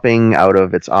comes popping out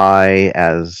of its eye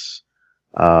as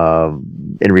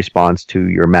in response to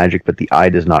your magic, but the eye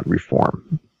does not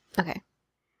reform. Okay.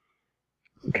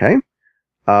 Okay.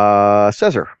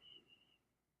 Caesar.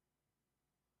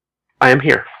 I am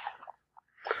here.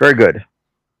 Very good.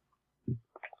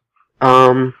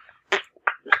 I'm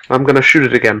gonna shoot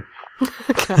it again.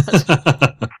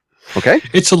 Okay.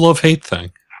 It's a love-hate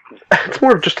thing. It's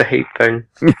more of just a hate thing.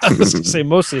 I was going to say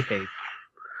mostly hate.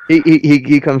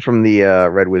 He comes from the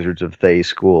Red Wizards of Thay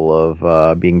school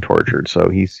of being tortured, so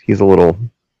he's a little.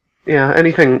 Yeah,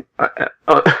 anything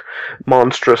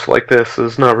monstrous like this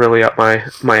is not really up my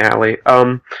alley.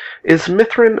 Is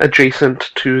Mithrin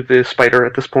adjacent to the spider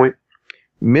at this point?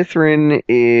 Mithrin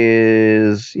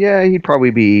is, he'd probably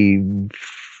be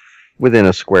within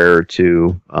a square or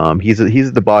two. He's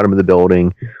at the bottom of the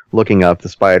building, looking up. The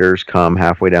spiders come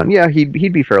halfway down. Yeah, he'd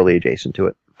be fairly adjacent to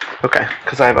it. Okay,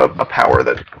 because I have a power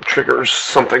that triggers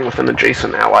something with an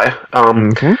adjacent ally.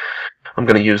 Okay. I'm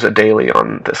going to use a daily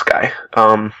on this guy.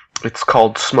 It's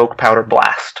called Smoke Powder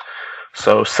Blast.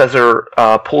 So Caesar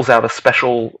pulls out a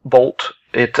special bolt.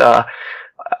 It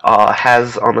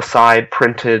has on the side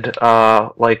printed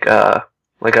like a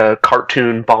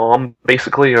cartoon bomb,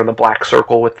 basically, on the black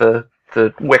circle with the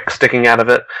wick sticking out of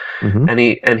it. Mm-hmm.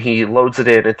 And he loads it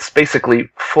in. It's basically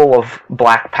full of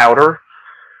black powder.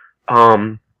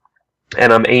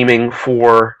 And I'm aiming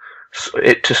for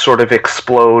it to sort of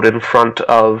explode in front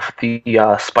of the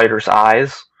spider's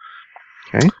eyes.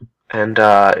 Okay. And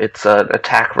it's an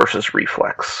attack versus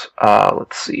reflex.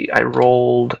 Let's see. I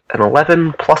rolled an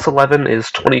 11. Plus 11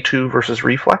 is 22 versus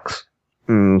reflex.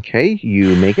 Okay,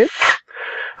 you make it.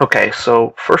 Okay,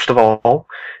 so first of all,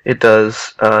 it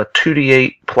does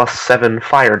 2d8 plus 7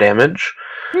 fire damage.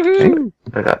 Okay.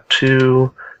 I got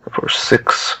 2, 4,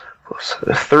 6,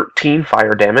 13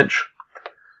 fire damage.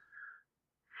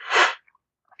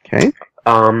 Okay.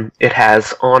 It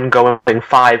has ongoing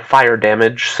 5 fire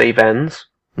damage save ends.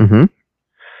 Mm-hmm.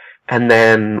 And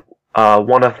then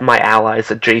one of my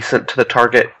allies adjacent to the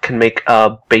target can make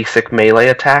a basic melee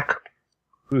attack.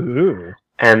 Ooh.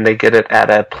 And they get it at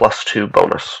a +2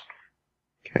 bonus.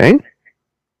 Okay.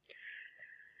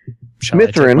 Shall I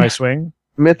take Mithrin. my swing?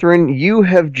 Mithrin, you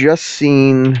have just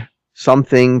seen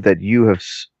something that you have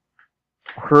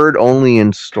heard only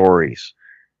in stories.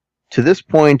 To this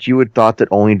point, you had thought that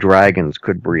only dragons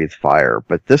could breathe fire,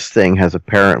 but this thing has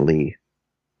apparently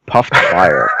puffed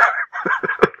fire.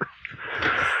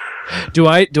 Do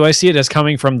I see it as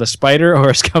coming from the spider or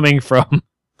as coming from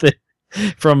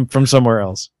from somewhere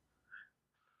else?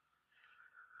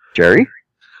 Jerry?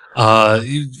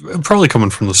 Probably coming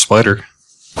from the spider.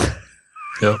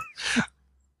 Yeah.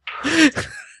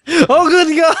 Oh,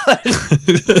 good God!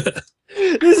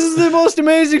 This is the most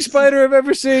amazing spider I've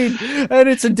ever seen, and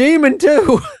it's a demon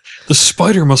too. The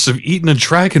spider must have eaten a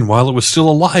dragon while it was still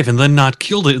alive and then not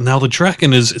killed it, and now the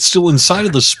dragon is still inside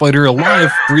of the spider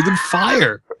alive, breathing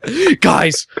fire.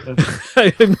 Guys,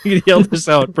 I immediately yelled this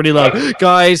out pretty loud.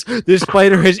 Guys, this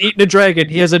spider has eaten a dragon.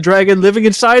 He has a dragon living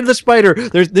inside the spider.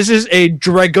 This is a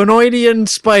dragonoidian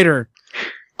spider.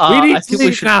 I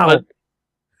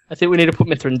think we need to put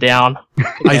Mithrin down.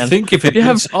 I think if it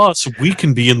eats us, we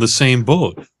can be in the same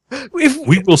boat.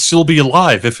 We will still be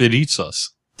alive if it eats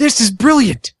us. This is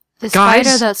brilliant. The Guys,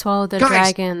 spider that swallowed the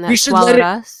dragon we that should swallowed let it-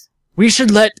 us. We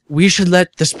should let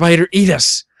the spider eat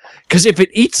us. Because if it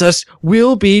eats us,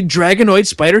 we'll be dragonoid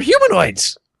spider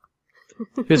humanoids.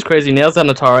 Who's crazy now,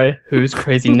 Xanatari? Who's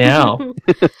crazy now?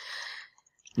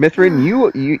 Mithrin,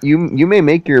 you may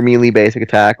make your melee basic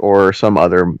attack or some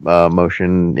other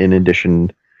motion in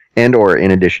addition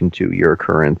to your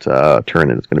current turn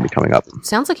that is going to be coming up.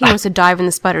 Sounds like he wants to dive in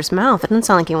the spider's mouth. It doesn't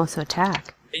sound like he wants to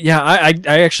attack. Yeah, I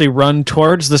actually run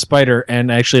towards the spider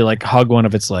and actually like hug one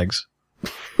of its legs.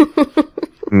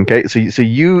 Okay, so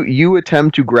you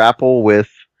attempt to grapple with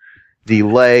the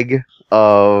leg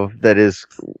of that is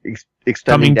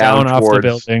extending Coming down off towards the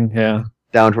building, yeah.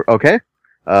 down to okay.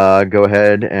 Go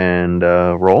ahead and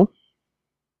roll.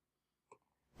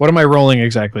 What am I rolling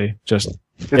exactly? Just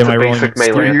It's am a I rolling? basic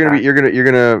melee attack.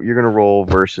 You're gonna roll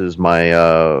versus my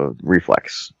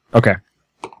reflex. Okay.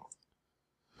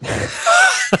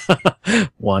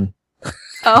 1.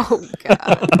 Oh,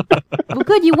 God. Well,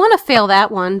 good. You want to fail that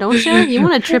one, don't you? You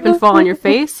want to trip and fall on your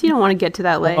face. You don't want to get to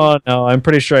that leg. Oh no, I'm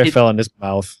pretty sure I fell in his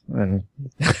mouth. And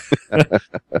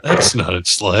That's not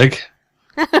its leg.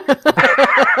 Oh,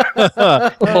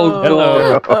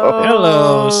 hello, God.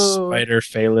 hello, Spider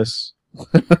Phalus.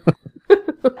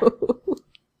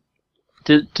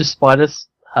 Do spiders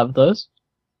have those?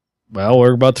 Well,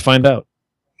 we're about to find out.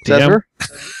 DM?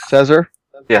 Cesar,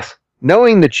 Yes.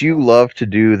 knowing that you love to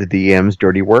do the DM's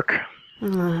dirty work,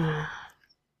 I'm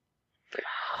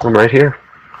right here.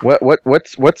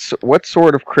 what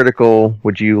sort of critical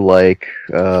would you like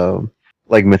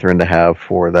Mithrin to have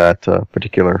for that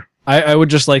particular? I would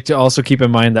just like to also keep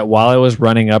in mind that while I was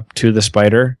running up to the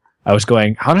spider, I was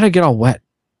going, how did I get all wet?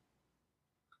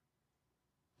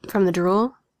 From the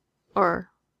drool? Or?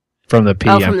 From the pee.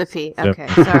 Oh, from the pee. Okay,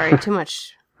 sorry. Too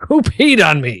much. Who peed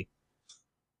on me?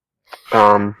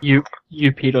 You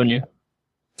peed on you.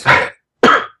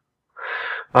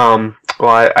 Well,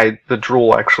 the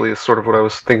drool actually is sort of what I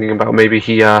was thinking about. Maybe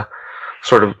he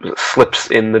sort of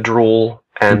slips in the drool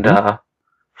and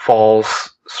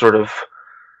falls, sort of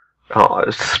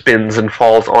spins and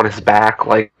falls on his back,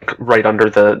 like right under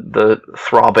the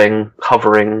throbbing,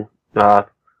 hovering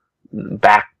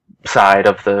back side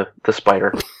of the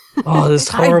spider. Oh, this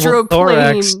horrible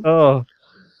thorax. Hydroplane. Oh.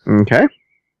 Okay.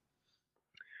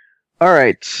 All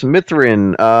right,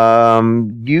 Mithrin,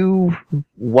 you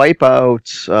wipe out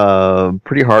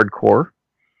pretty hardcore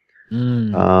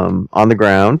on the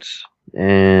ground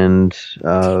and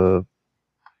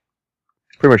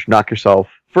pretty much knock yourself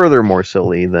further more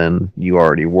silly than you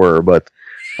already were, but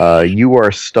you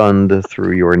are stunned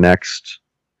through your next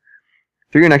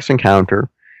encounter,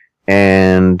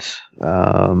 and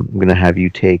I'm going to have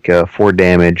you take 4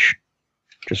 damage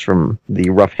just from the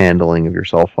rough handling of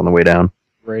yourself on the way down.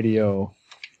 Radio.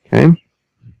 Okay.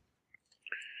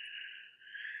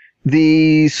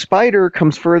 The spider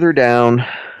comes further down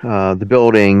the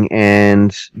building,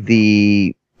 and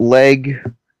the leg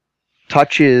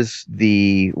touches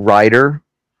the rider.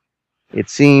 It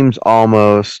seems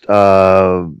almost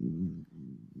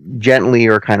gently,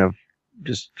 or kind of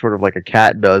just sort of like a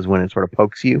cat does when it sort of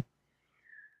pokes you,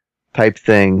 type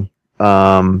thing.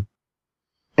 And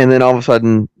then all of a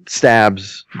sudden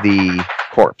stabs the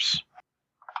corpse.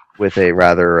 with a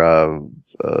rather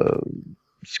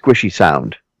squishy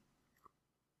sound.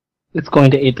 It's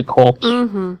going to eat the corpse.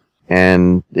 Mm-hmm.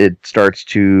 And it starts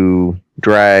to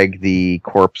drag the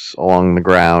corpse along the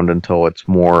ground until it's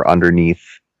more underneath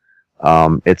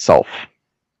itself.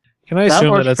 Can I That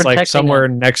assume was that it's like protecting somewhere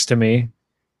next to me?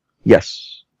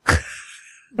 Yes.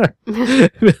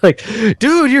 Like,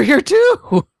 dude, you're here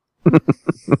too.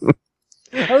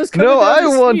 I was coming No, down I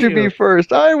want see to be you.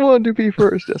 first. I want to be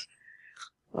first. Yes.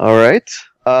 All right.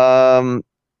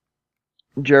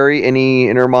 Jerry, any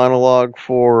inner monologue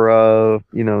for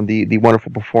the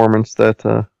wonderful performance that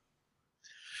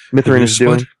Mithrin is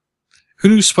doing? Who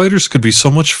knew spiders could be so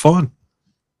much fun?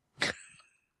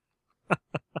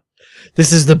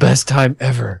 This is the best time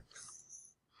ever.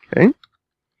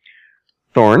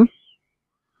 Thorn,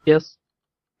 Yes.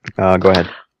 go ahead.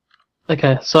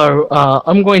 Okay, so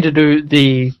I'm going to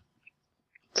do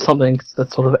something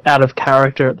that's sort of out of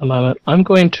character at the moment. I'm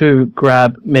going to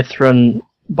grab Mithrin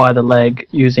by the leg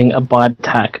using a bite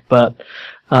attack, but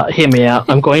hear me out.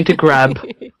 I'm going to grab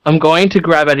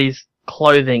at his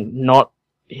clothing, not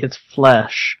his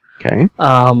flesh, Okay.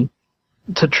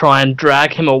 to try and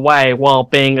drag him away while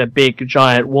being a big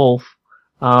giant wolf,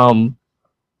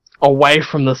 away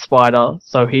from the spider,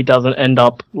 so he doesn't end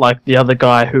up like the other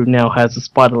guy who now has a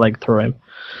spider leg through him.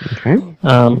 Okay.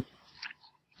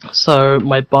 So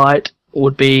my bite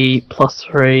would be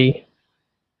 +3,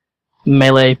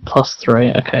 melee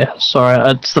 +3. Okay, sorry,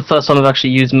 it's the first time I've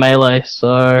actually used melee,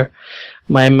 so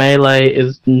my melee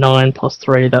is 9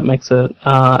 +3, that makes it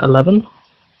 11,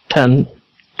 10,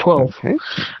 12. Okay.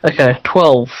 Okay,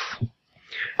 12.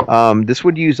 This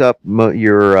would use up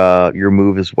your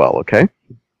move as well. Okay.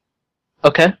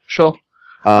 Okay, sure.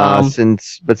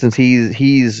 Since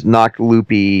he's knocked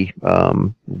loopy,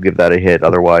 we'll give that a hit.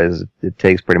 Otherwise, it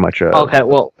takes pretty much Okay,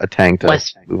 well, a tank to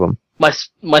move him. my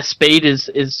speed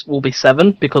will be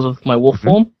 7 because of my wolf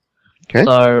form. Okay.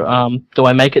 So, do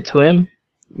I make it to him?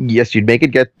 Yes, you'd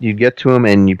get to him,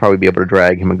 and you'd probably be able to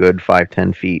drag him a good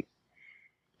 5-10 feet.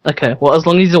 Okay, well, as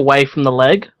long as he's away from the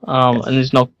leg, and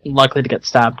he's not likely to get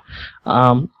stabbed.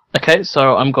 Okay,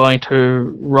 so I'm going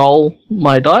to roll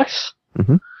my dice,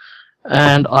 Mhm.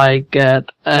 and I get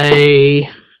a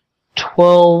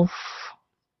 12.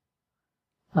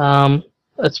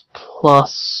 It's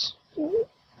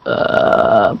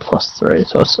 +3,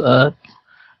 so it's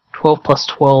 12 plus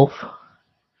 12.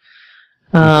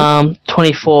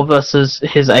 24 versus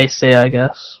his AC, I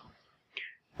guess.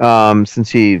 Since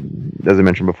he, as I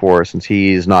mentioned before, since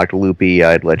he's knocked loopy,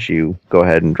 I'd let you go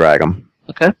ahead and drag him.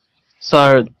 Okay.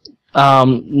 So,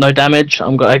 no damage.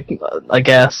 I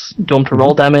guess. Do you want to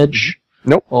roll damage?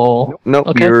 Nope. Or Nope.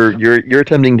 Okay. You're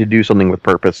attempting to do something with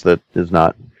purpose that is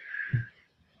not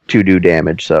to do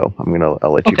damage. So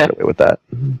I'll let you Okay. get away with that.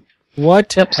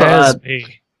 What Yep, so, has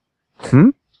me?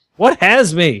 What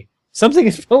has me? Something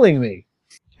is pulling me.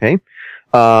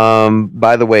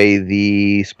 By the way,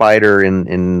 the spider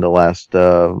in the last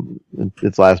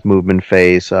its last movement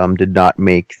phase did not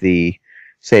make the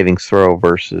savings throw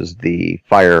versus the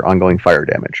ongoing fire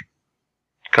damage.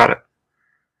 Got it.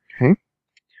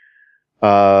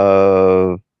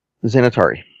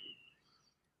 Xanatari.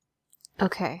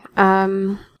 Okay.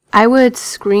 I would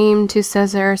scream to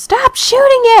Caesar, "Stop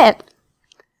shooting it!"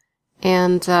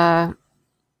 And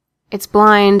it's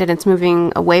blind and it's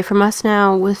moving away from us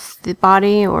now with the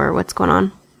body, or what's going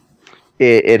on?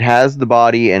 It has the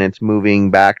body and it's moving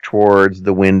back towards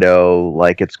the window,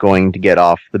 like it's going to get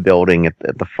off the building at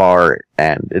the far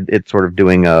end. It's sort of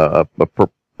doing a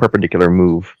perpendicular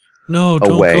move. No,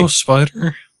 don't Away. go,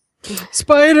 spider.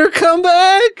 Spider, come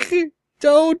back!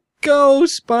 Don't go,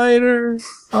 spider.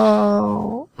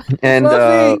 Oh, And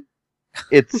Fluffy.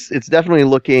 it's definitely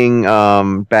looking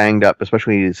banged up,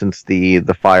 especially since the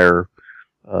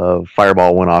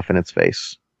fireball went off in its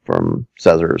face from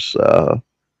Caesar's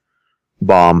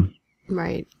bomb.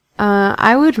 Right.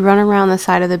 I would run around the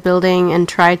side of the building and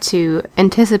try to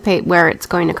anticipate where it's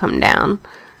going to come down.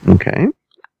 Okay.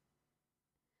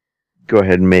 Go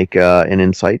ahead and make an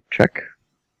insight check.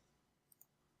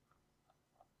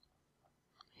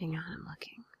 Hang on, I'm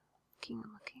looking. Looking.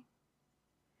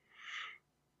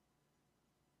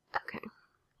 Okay.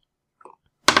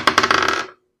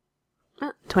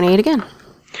 28 again.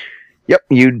 Yep,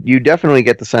 you definitely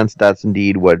get the sense that's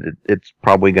indeed what it's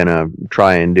probably going to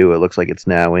try and do. It looks like it's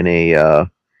now in it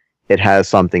has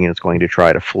something and it's going to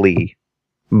try to flee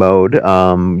mode.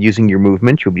 Using your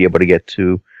movement, you'll be able to get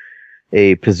to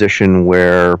a position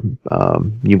where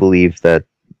you believe that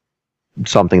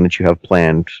something that you have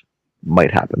planned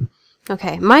might happen.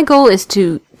 Okay, my goal is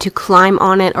to climb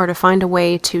on it or to find a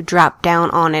way to drop down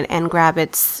on it and grab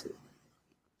its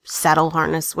saddle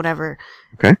harness, whatever.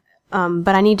 Okay.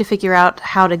 But I need to figure out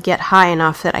how to get high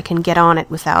enough that I can get on it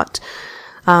without,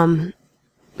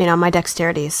 my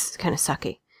dexterity is kind of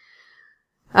sucky.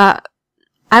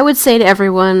 I would say to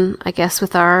everyone, I guess,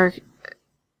 with our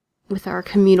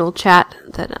communal chat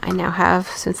that I now have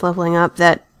since leveling up,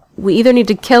 that we either need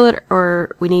to kill it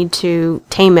or we need to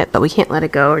tame it, but we can't let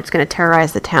it go or it's going to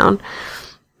terrorize the town.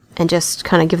 And just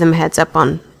kind of give them a heads up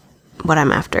on what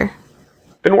I'm after.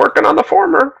 Been working on the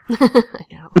former. I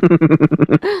know.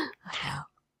 I know.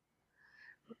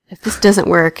 If this doesn't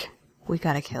work, we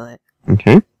gotta kill it.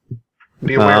 Okay.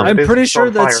 Be aware I'm business pretty sure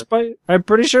on that fire. I'm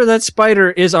pretty sure that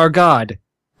spider is our god.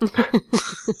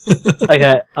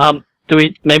 Okay.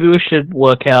 Maybe we should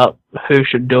work out who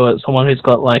should do it. Someone who's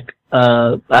got like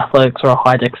athletics or a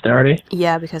high dexterity.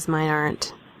 Yeah, because mine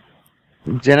aren't.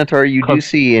 Xanatar, you do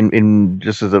see in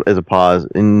just as a pause,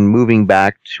 in moving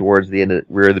back towards the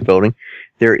rear of the building,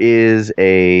 there is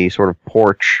a sort of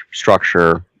porch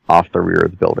structure off the rear of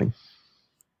the building.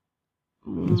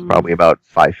 It's probably about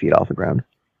 5 feet off the ground.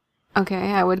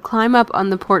 Okay, I would climb up on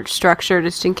the porch structure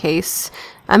just in case.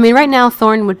 I mean, right now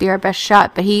Thorn would be our best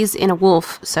shot, but he's in a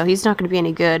wolf, so he's not going to be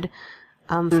any good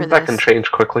for That this. can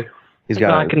change quickly. He's I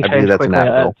got, can I believe change that's an quickly.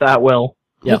 at will. That will.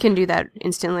 He Yep. can do that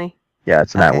instantly. Yeah,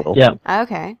 it's an Okay. at will. Yeah.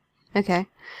 Okay.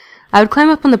 I would climb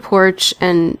up on the porch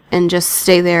and just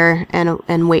stay there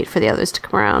and wait for the others to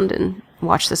come around and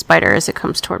watch the spider as it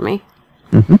comes toward me.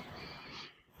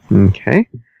 Okay.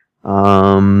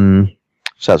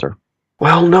 Caesar.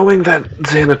 Well, knowing that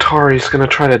Xanatari's going to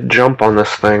try to jump on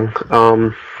this thing,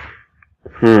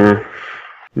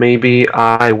 maybe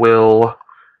I will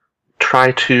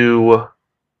try to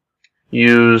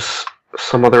use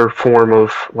some other form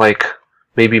of, like,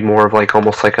 maybe more of, like,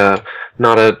 almost like a,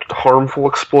 not a harmful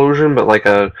explosion, but like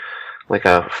a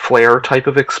flare type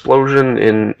of explosion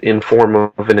in form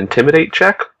of an intimidate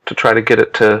check to try to get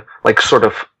it to, like, sort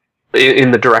of in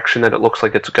the direction that it looks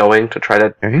like it's going, to try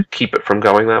to Okay. keep it from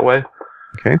going that way.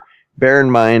 Okay. Bear in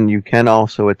mind, you can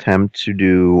also attempt to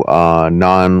do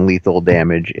non-lethal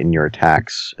damage in your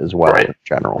attacks as well, Right. in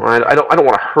general. I don't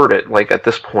want to hurt it, like, at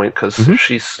this point, because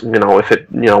she's, if it,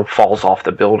 falls off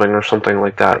the building or something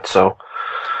like that, so...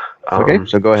 Okay,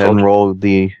 so go ahead and roll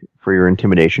for your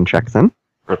intimidation check then.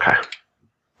 Okay.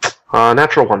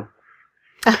 Natural 1.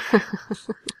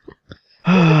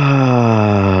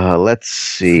 Let's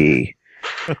see.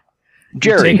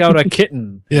 Jerry, Take out a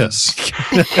kitten. Yes.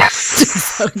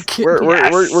 Yes! we're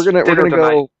gonna Dinner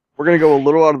tonight. go a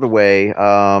little out of the way.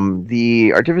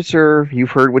 The artificer,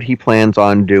 you've heard what he plans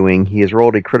on doing. He has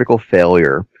rolled a critical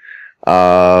failure.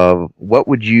 What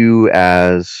would you,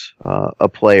 as a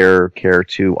player, care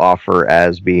to offer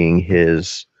as being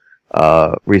his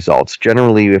results?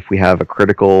 Generally, if we have a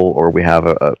critical or we have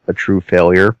a true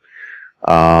failure,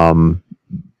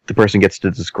 the person gets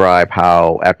to describe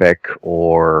how epic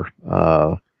or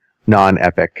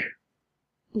non-epic.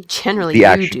 Generally, The you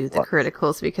action do the was.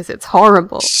 criticals because it's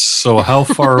horrible. So how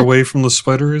far away from the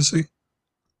spider is he?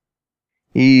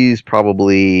 He's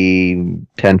probably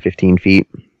 10, 15 feet.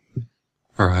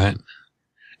 All right.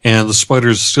 And the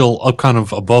spider's still up kind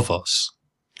of above us,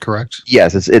 correct?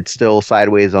 Yes, it's still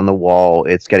sideways on the wall.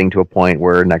 It's getting to a point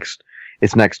where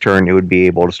its next turn it would be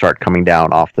able to start coming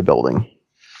down off the building.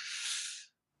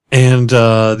 And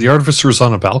the artificer is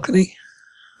on a balcony?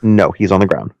 No, he's on the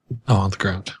ground. Oh, on the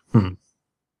ground.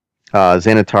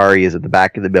 Xanatari is at the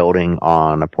back of the building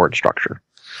on a port structure.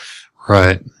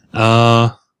 Right.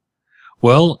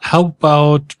 Well, how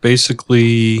about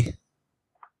basically...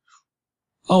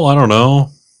 Oh, I don't know.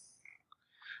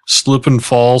 Slip and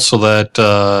fall so that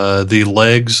the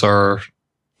legs are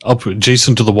up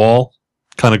adjacent to the wall,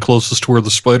 kind of closest to where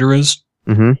the spider is.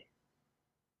 Mm-hmm.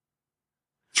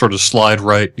 Sort of slide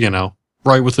right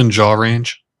within jaw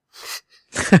range.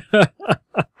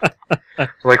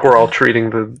 Like we're all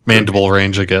treating the Mandible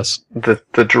range, I guess.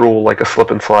 the drool like a slip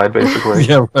and slide, basically.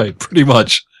 Yeah, right. Pretty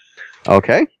much.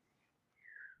 Okay.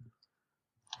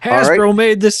 Hasbro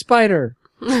made this spider.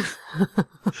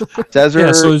 Caesar.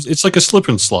 Yeah, so it's like a slip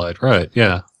and slide, right?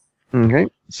 Yeah. Okay.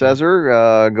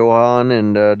 Caesar, go on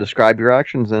and describe your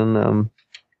actions and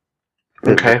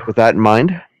Okay. with that in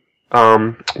mind.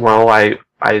 Well, I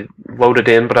loaded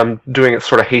in, but I'm doing it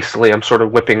sort of hastily. I'm sort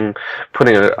of putting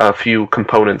a few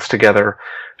components together,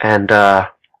 and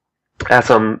as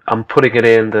I'm putting it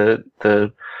in,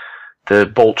 the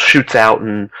bolt shoots out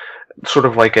and sort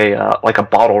of like a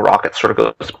bottle rocket sort of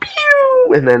goes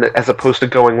pew, and then as opposed to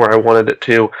going where I wanted it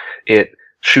to, it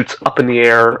shoots up in the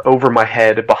air over my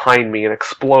head behind me and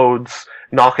explodes,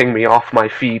 knocking me off my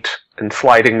feet and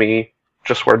sliding me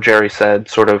just where Jerry said,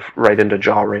 sort of right into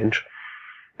jaw range.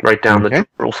 Right down Okay. the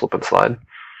rule slip and slide.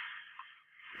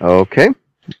 Okay.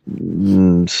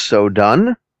 So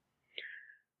done.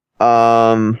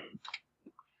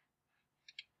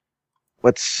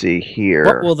 Let's see here.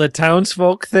 What will the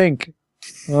townsfolk think?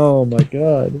 Oh my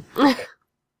god.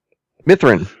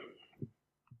 Mithrin.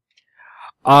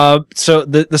 So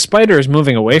the spider is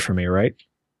moving away from me, right?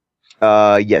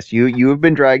 Yes, you have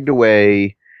been dragged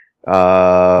away.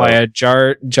 By a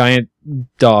giant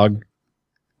dog.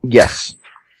 Yes.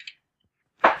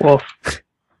 Well,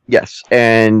 Yes,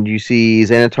 and you see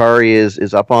Xanatari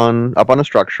is up on a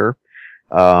structure.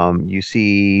 You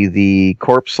see the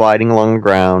corpse sliding along the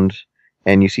ground,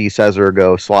 and you see Caesar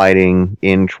go sliding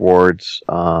in towards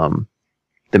the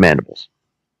mandibles.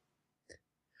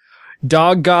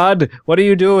 Dog God, what are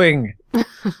you doing?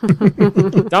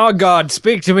 Dog God,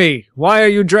 speak to me. Why are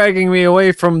you dragging me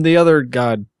away from the other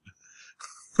god?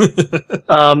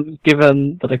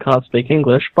 given that I can't speak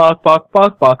English, bark, bark,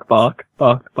 bark, bark, bark,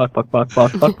 bark, bark, bark, bark,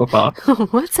 bark, bark, bark, bark.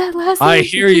 What's that last I name?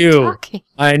 hear Keep you. talking.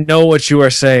 I know what you are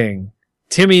saying.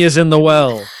 Timmy is in the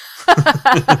well.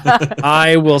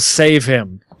 I will save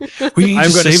him. We I'm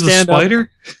I'm going to save the stand up.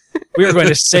 spider? We are going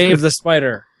to save the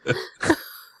spider.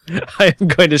 I am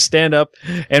going to stand up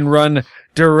and run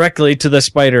directly to the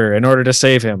spider in order to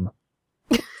save him.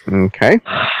 Okay.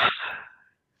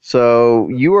 So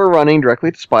you are running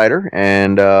directly to Spider,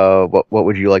 and what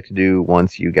would you like to do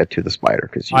once you get to the Spider?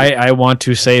 Because I want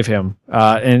to save him.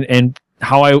 And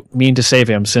how I mean to save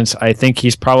him, since I think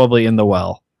he's probably in the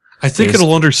well. I think Yes.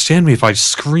 it'll understand me if I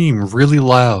scream really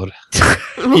loud.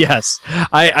 Yes.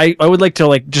 I would like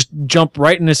to just jump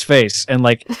right in his face and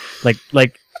like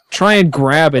try and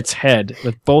grab its head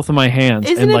with both of my hands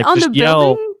Isn't and it on just the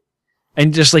yell building?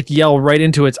 and just yell right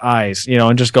into its eyes,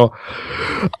 and just go,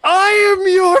 I am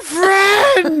your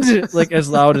friend, as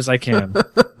loud as I can.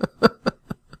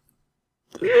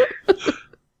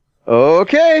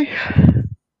 okay.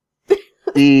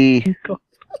 The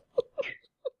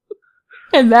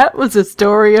And that was the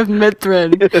story of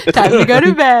Mithrin. Time to go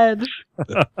to bed.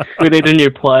 We need a new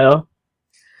player.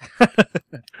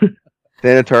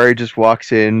 Xanatari just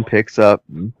walks in, picks up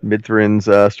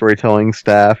Mithrin's storytelling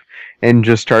staff, and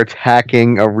just starts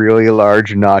hacking a really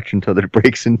large notch until it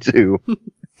breaks in two,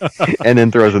 and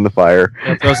then throws in the fire.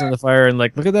 It throws it in the fire and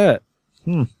look at that.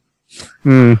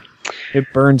 Hmm.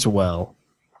 It burns well.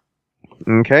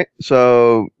 Okay,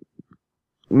 so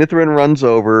Mithrin runs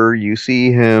over. You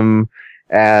see him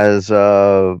as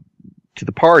to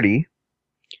the party.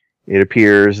 It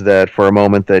appears that for a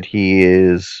moment that he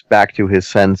is back to his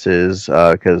senses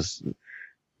because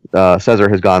Caesar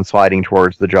has gone sliding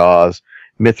towards the jaws.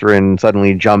 Mithrin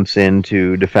suddenly jumps in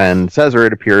to defend Caesar,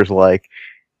 it appears like,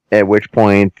 at which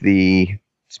point the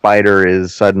spider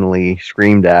is suddenly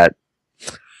screamed at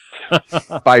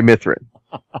by Mithrin.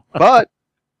 But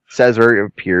Caesar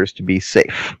appears to be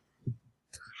safe.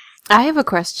 I have a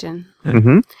question.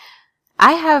 Mm-hmm.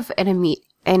 I have an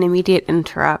immediate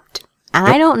interrupt, and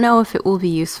I don't know if it will be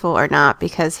useful or not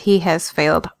because he has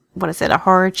failed, a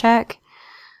horror check.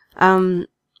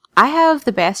 I have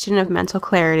the Bastion of Mental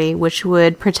Clarity, which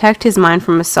would protect his mind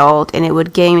from assault, and it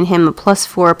would gain him a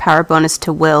 +4 power bonus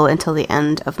to will until the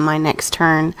end of my next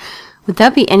turn. Would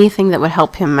that be anything that would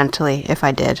help him mentally if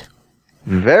I did?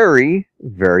 Very,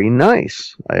 very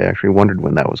nice. I actually wondered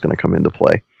when that was going to come into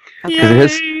play.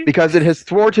 Okay. Because it has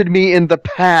thwarted me in the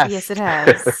past. Yes, it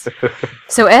has.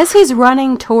 So as he's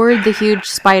running toward the huge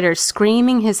spider,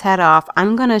 screaming his head off,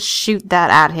 I'm going to shoot that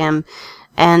at him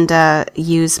and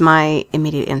use my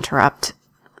immediate interrupt.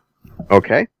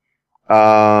 Okay.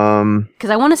 Because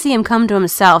I want to see him come to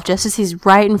himself just as he's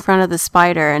right in front of the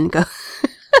spider and go...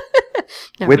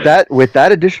 With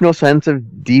that additional sense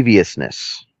of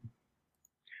deviousness.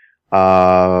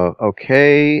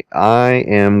 Okay, I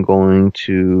am going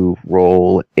to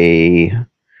rolling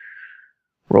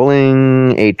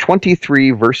a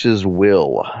 23 versus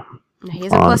will. He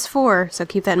has a +4, so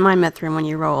keep that in mind, Mithrin, when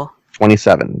you roll.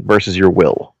 27 versus your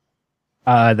will.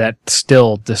 That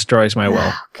still destroys my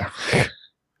will.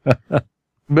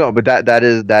 No, but that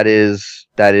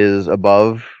is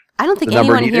above. I don't think the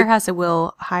number anyone needed? here has a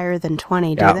will higher than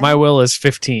 20, do Yeah, they? my will is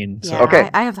 15. So. Yeah, Okay,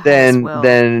 I have the highest Then will.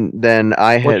 then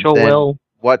I had What's your then will?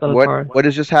 what Sorry. what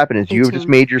has just happened is you have 18. just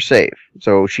made your save,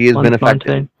 so she has been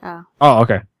affected. 19. Oh,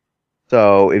 okay.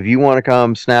 So if you want to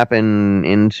come snapping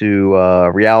into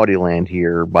reality land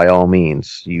here, by all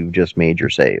means, you've just made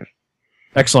your save.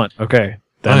 Excellent. Okay.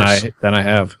 Then Nice. I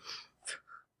have.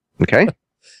 Okay.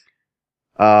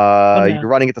 Yeah. You're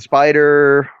running at the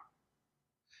spider.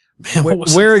 Man, what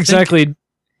was Where I exactly?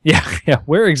 Yeah.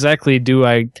 Where exactly do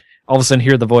I all of a sudden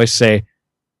hear the voice say,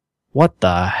 "What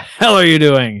the hell are you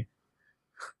doing?"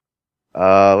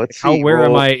 Let's see. Where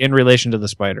am roll- I in relation to the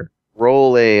spider?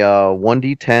 Roll a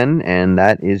 1d10, and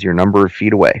that is your number of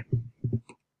feet away.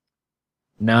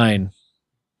 9.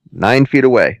 9 feet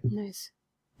away. Nice.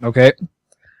 Okay.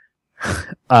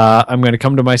 I'm going to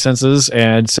come to my senses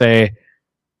and say,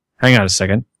 hang on a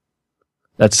second.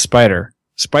 That's a spider.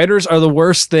 Spiders are the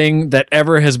worst thing that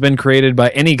ever has been created by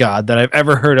any god that I've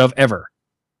ever heard of, ever.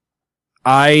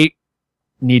 I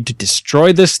need to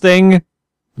destroy this thing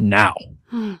now.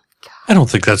 I don't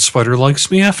think that spider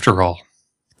likes me after all.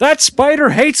 That spider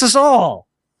hates us all!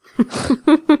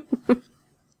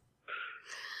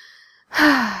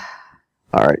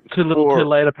 All right. Too little, too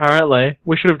late, apparently.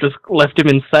 We should have just left him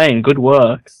insane. Good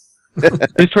work.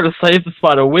 He's trying to save the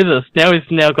spider with us. Now he's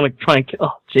going to try and kill...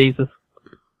 Oh, Jesus.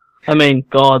 I mean,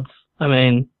 gods. I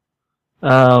mean...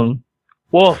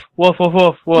 Woof, woof, woof,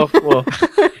 woof, woof, woof.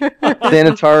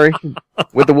 Xanatari,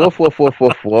 with the woof, woof, woof,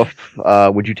 woof, woof,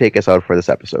 would you take us out for this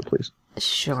episode, please?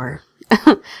 Sure.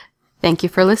 Thank you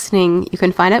for listening. You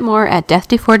can find out more at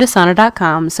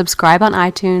death4dishonor.com, subscribe on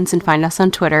iTunes, and find us on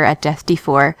Twitter at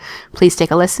deathd4. Please take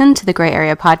a listen to the Gray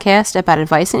Area podcast about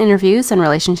advice and interviews and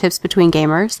relationships between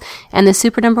gamers, and the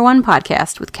Super Number One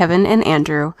podcast with Kevin and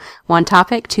Andrew. One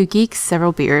topic, 2 geeks,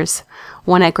 several beers.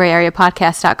 One at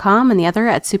grayareapodcast.com and the other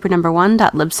at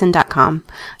supernumber1.libsyn.com.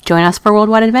 Join us for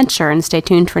worldwide adventure and stay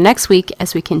tuned for next week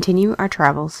as we continue our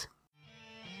travels.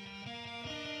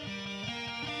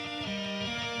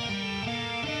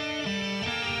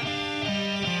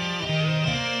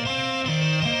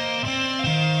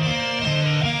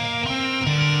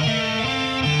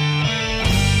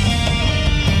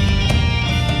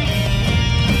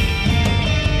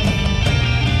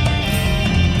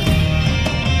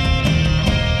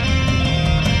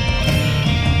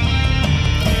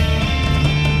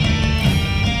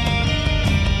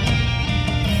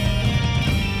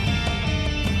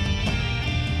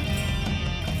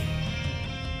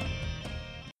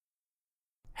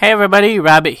 Hey everybody,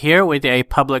 Rabbit here with a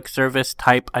public service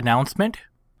type announcement.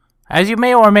 As you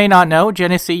may or may not know,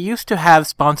 Genesee used to have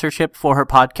sponsorship for her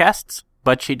podcasts,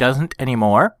 but she doesn't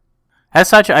anymore. As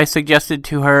such, I suggested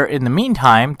to her in the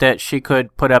meantime that she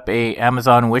could put up a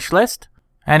Amazon wish list,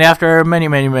 and after many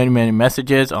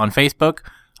messages on Facebook,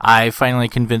 I finally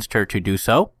convinced her to do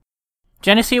so.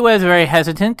 Genesee was very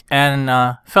hesitant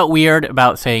and felt weird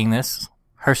about saying this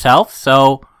herself,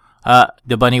 so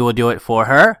the bunny will do it for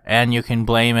her, and you can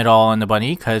blame it all on the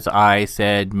bunny, because I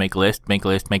said make a list, make a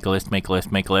list, make a list, make a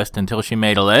list, make a list, until she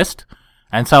made a list,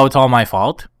 and so it's all my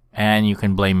fault, and you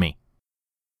can blame me.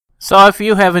 So if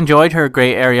you have enjoyed her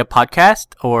Gray Area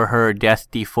podcast, or her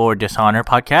Death D4 Dishonor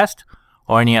podcast,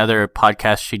 or any other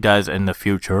podcast she does in the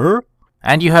future,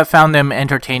 and you have found them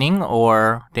entertaining,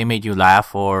 or they made you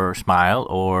laugh, or smile,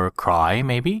 or cry,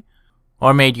 maybe,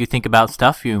 or made you think about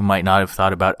stuff you might not have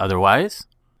thought about otherwise,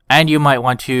 and you might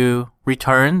want to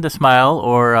return the smile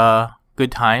or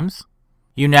good times,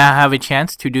 you now have a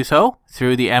chance to do so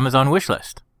through the Amazon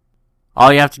wishlist.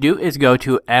 All you have to do is go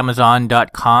to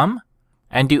Amazon.com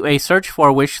and do a search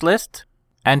for wishlist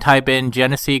and type in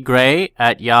Genesee Gray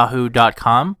at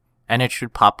yahoo.com, and it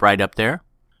should pop right up there.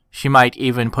 She might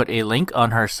even put a link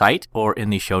on her site or in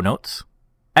the show notes.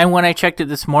 And when I checked it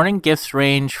this morning, gifts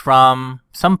range from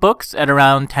some books at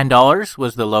around $10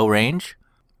 was the low range.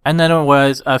 And then there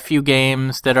was a few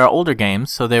games that are older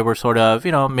games, so they were sort of,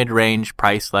 mid-range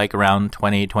price, like around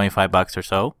 $20-25 or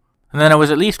so. And then there was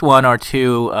at least 1 or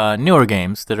 2 newer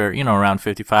games that are, around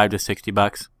 $55 to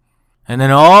 $60. And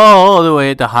then all the way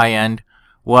at the high end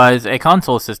was a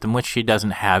console system, which she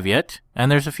doesn't have yet.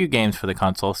 And there's a few games for the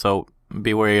console, so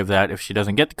be wary of that. If she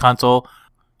doesn't get the console,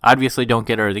 obviously don't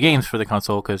get her the games for the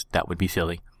console, because that would be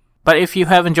silly. But if you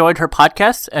have enjoyed her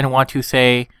podcasts and want to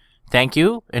say thank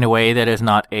you in a way that is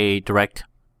not a direct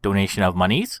donation of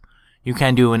monies, you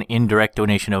can do an indirect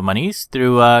donation of monies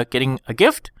through getting a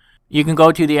gift. You can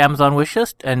go to the Amazon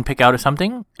wishlist and pick out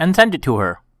something and send it to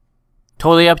her.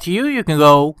 Totally up to you. You can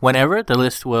go whenever. The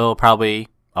list will probably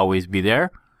always be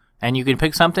there. And you can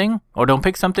pick something or don't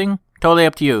pick something. Totally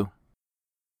up to you.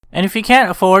 And if you can't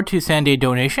afford to send a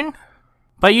donation,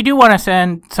 but you do want to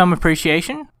send some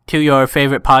appreciation to your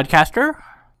favorite podcaster,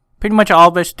 pretty much all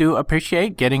of us do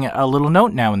appreciate getting a little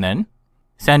note now and then.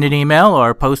 Send an email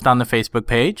or post on the Facebook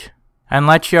page, and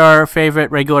let your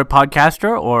favorite regular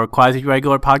podcaster or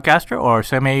quasi-regular podcaster or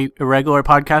semi-irregular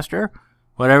podcaster,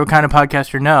 whatever kind of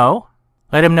podcaster know,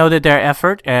 let them know that their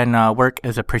effort and work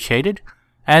is appreciated,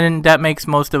 and that makes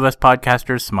most of us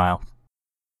podcasters smile.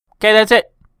 Okay, that's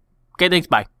it. Okay, thanks,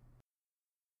 bye.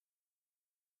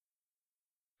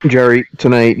 Jerry,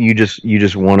 tonight you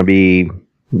just want to be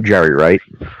Jerry, right?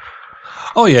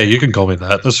 Oh yeah, you can call me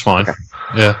that. That's fine. Okay.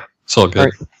 Yeah, it's all good. All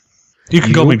right. You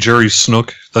can call me Jerry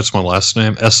Snook. That's my last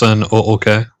name.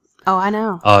 SNOOK. Oh, I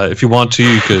know. If you want to,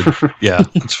 you could. Yeah,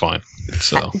 it's fine.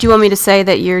 So, Do you want me to say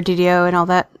that you're DDO and all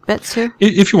that bits too?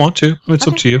 if you want to, it's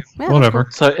up Okay. to you. Yeah, Whatever.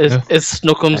 So is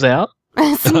Snookums out?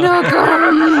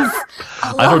 Snookums!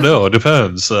 I don't know. It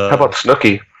depends. How about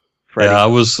Snooky? Freddy. Yeah, I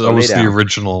was lay the down.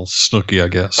 original Snooky, I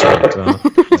guess. But,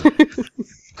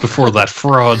 before that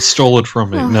fraud stole it from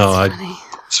me. Oh, No, that's funny.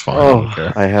 it's fine. Oh,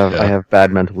 Okay. I have Yeah. I have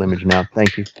bad mental image now.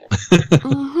 Thank you.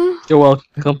 Mhm. You're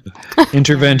welcome.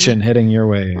 Intervention heading your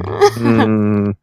way. Mm,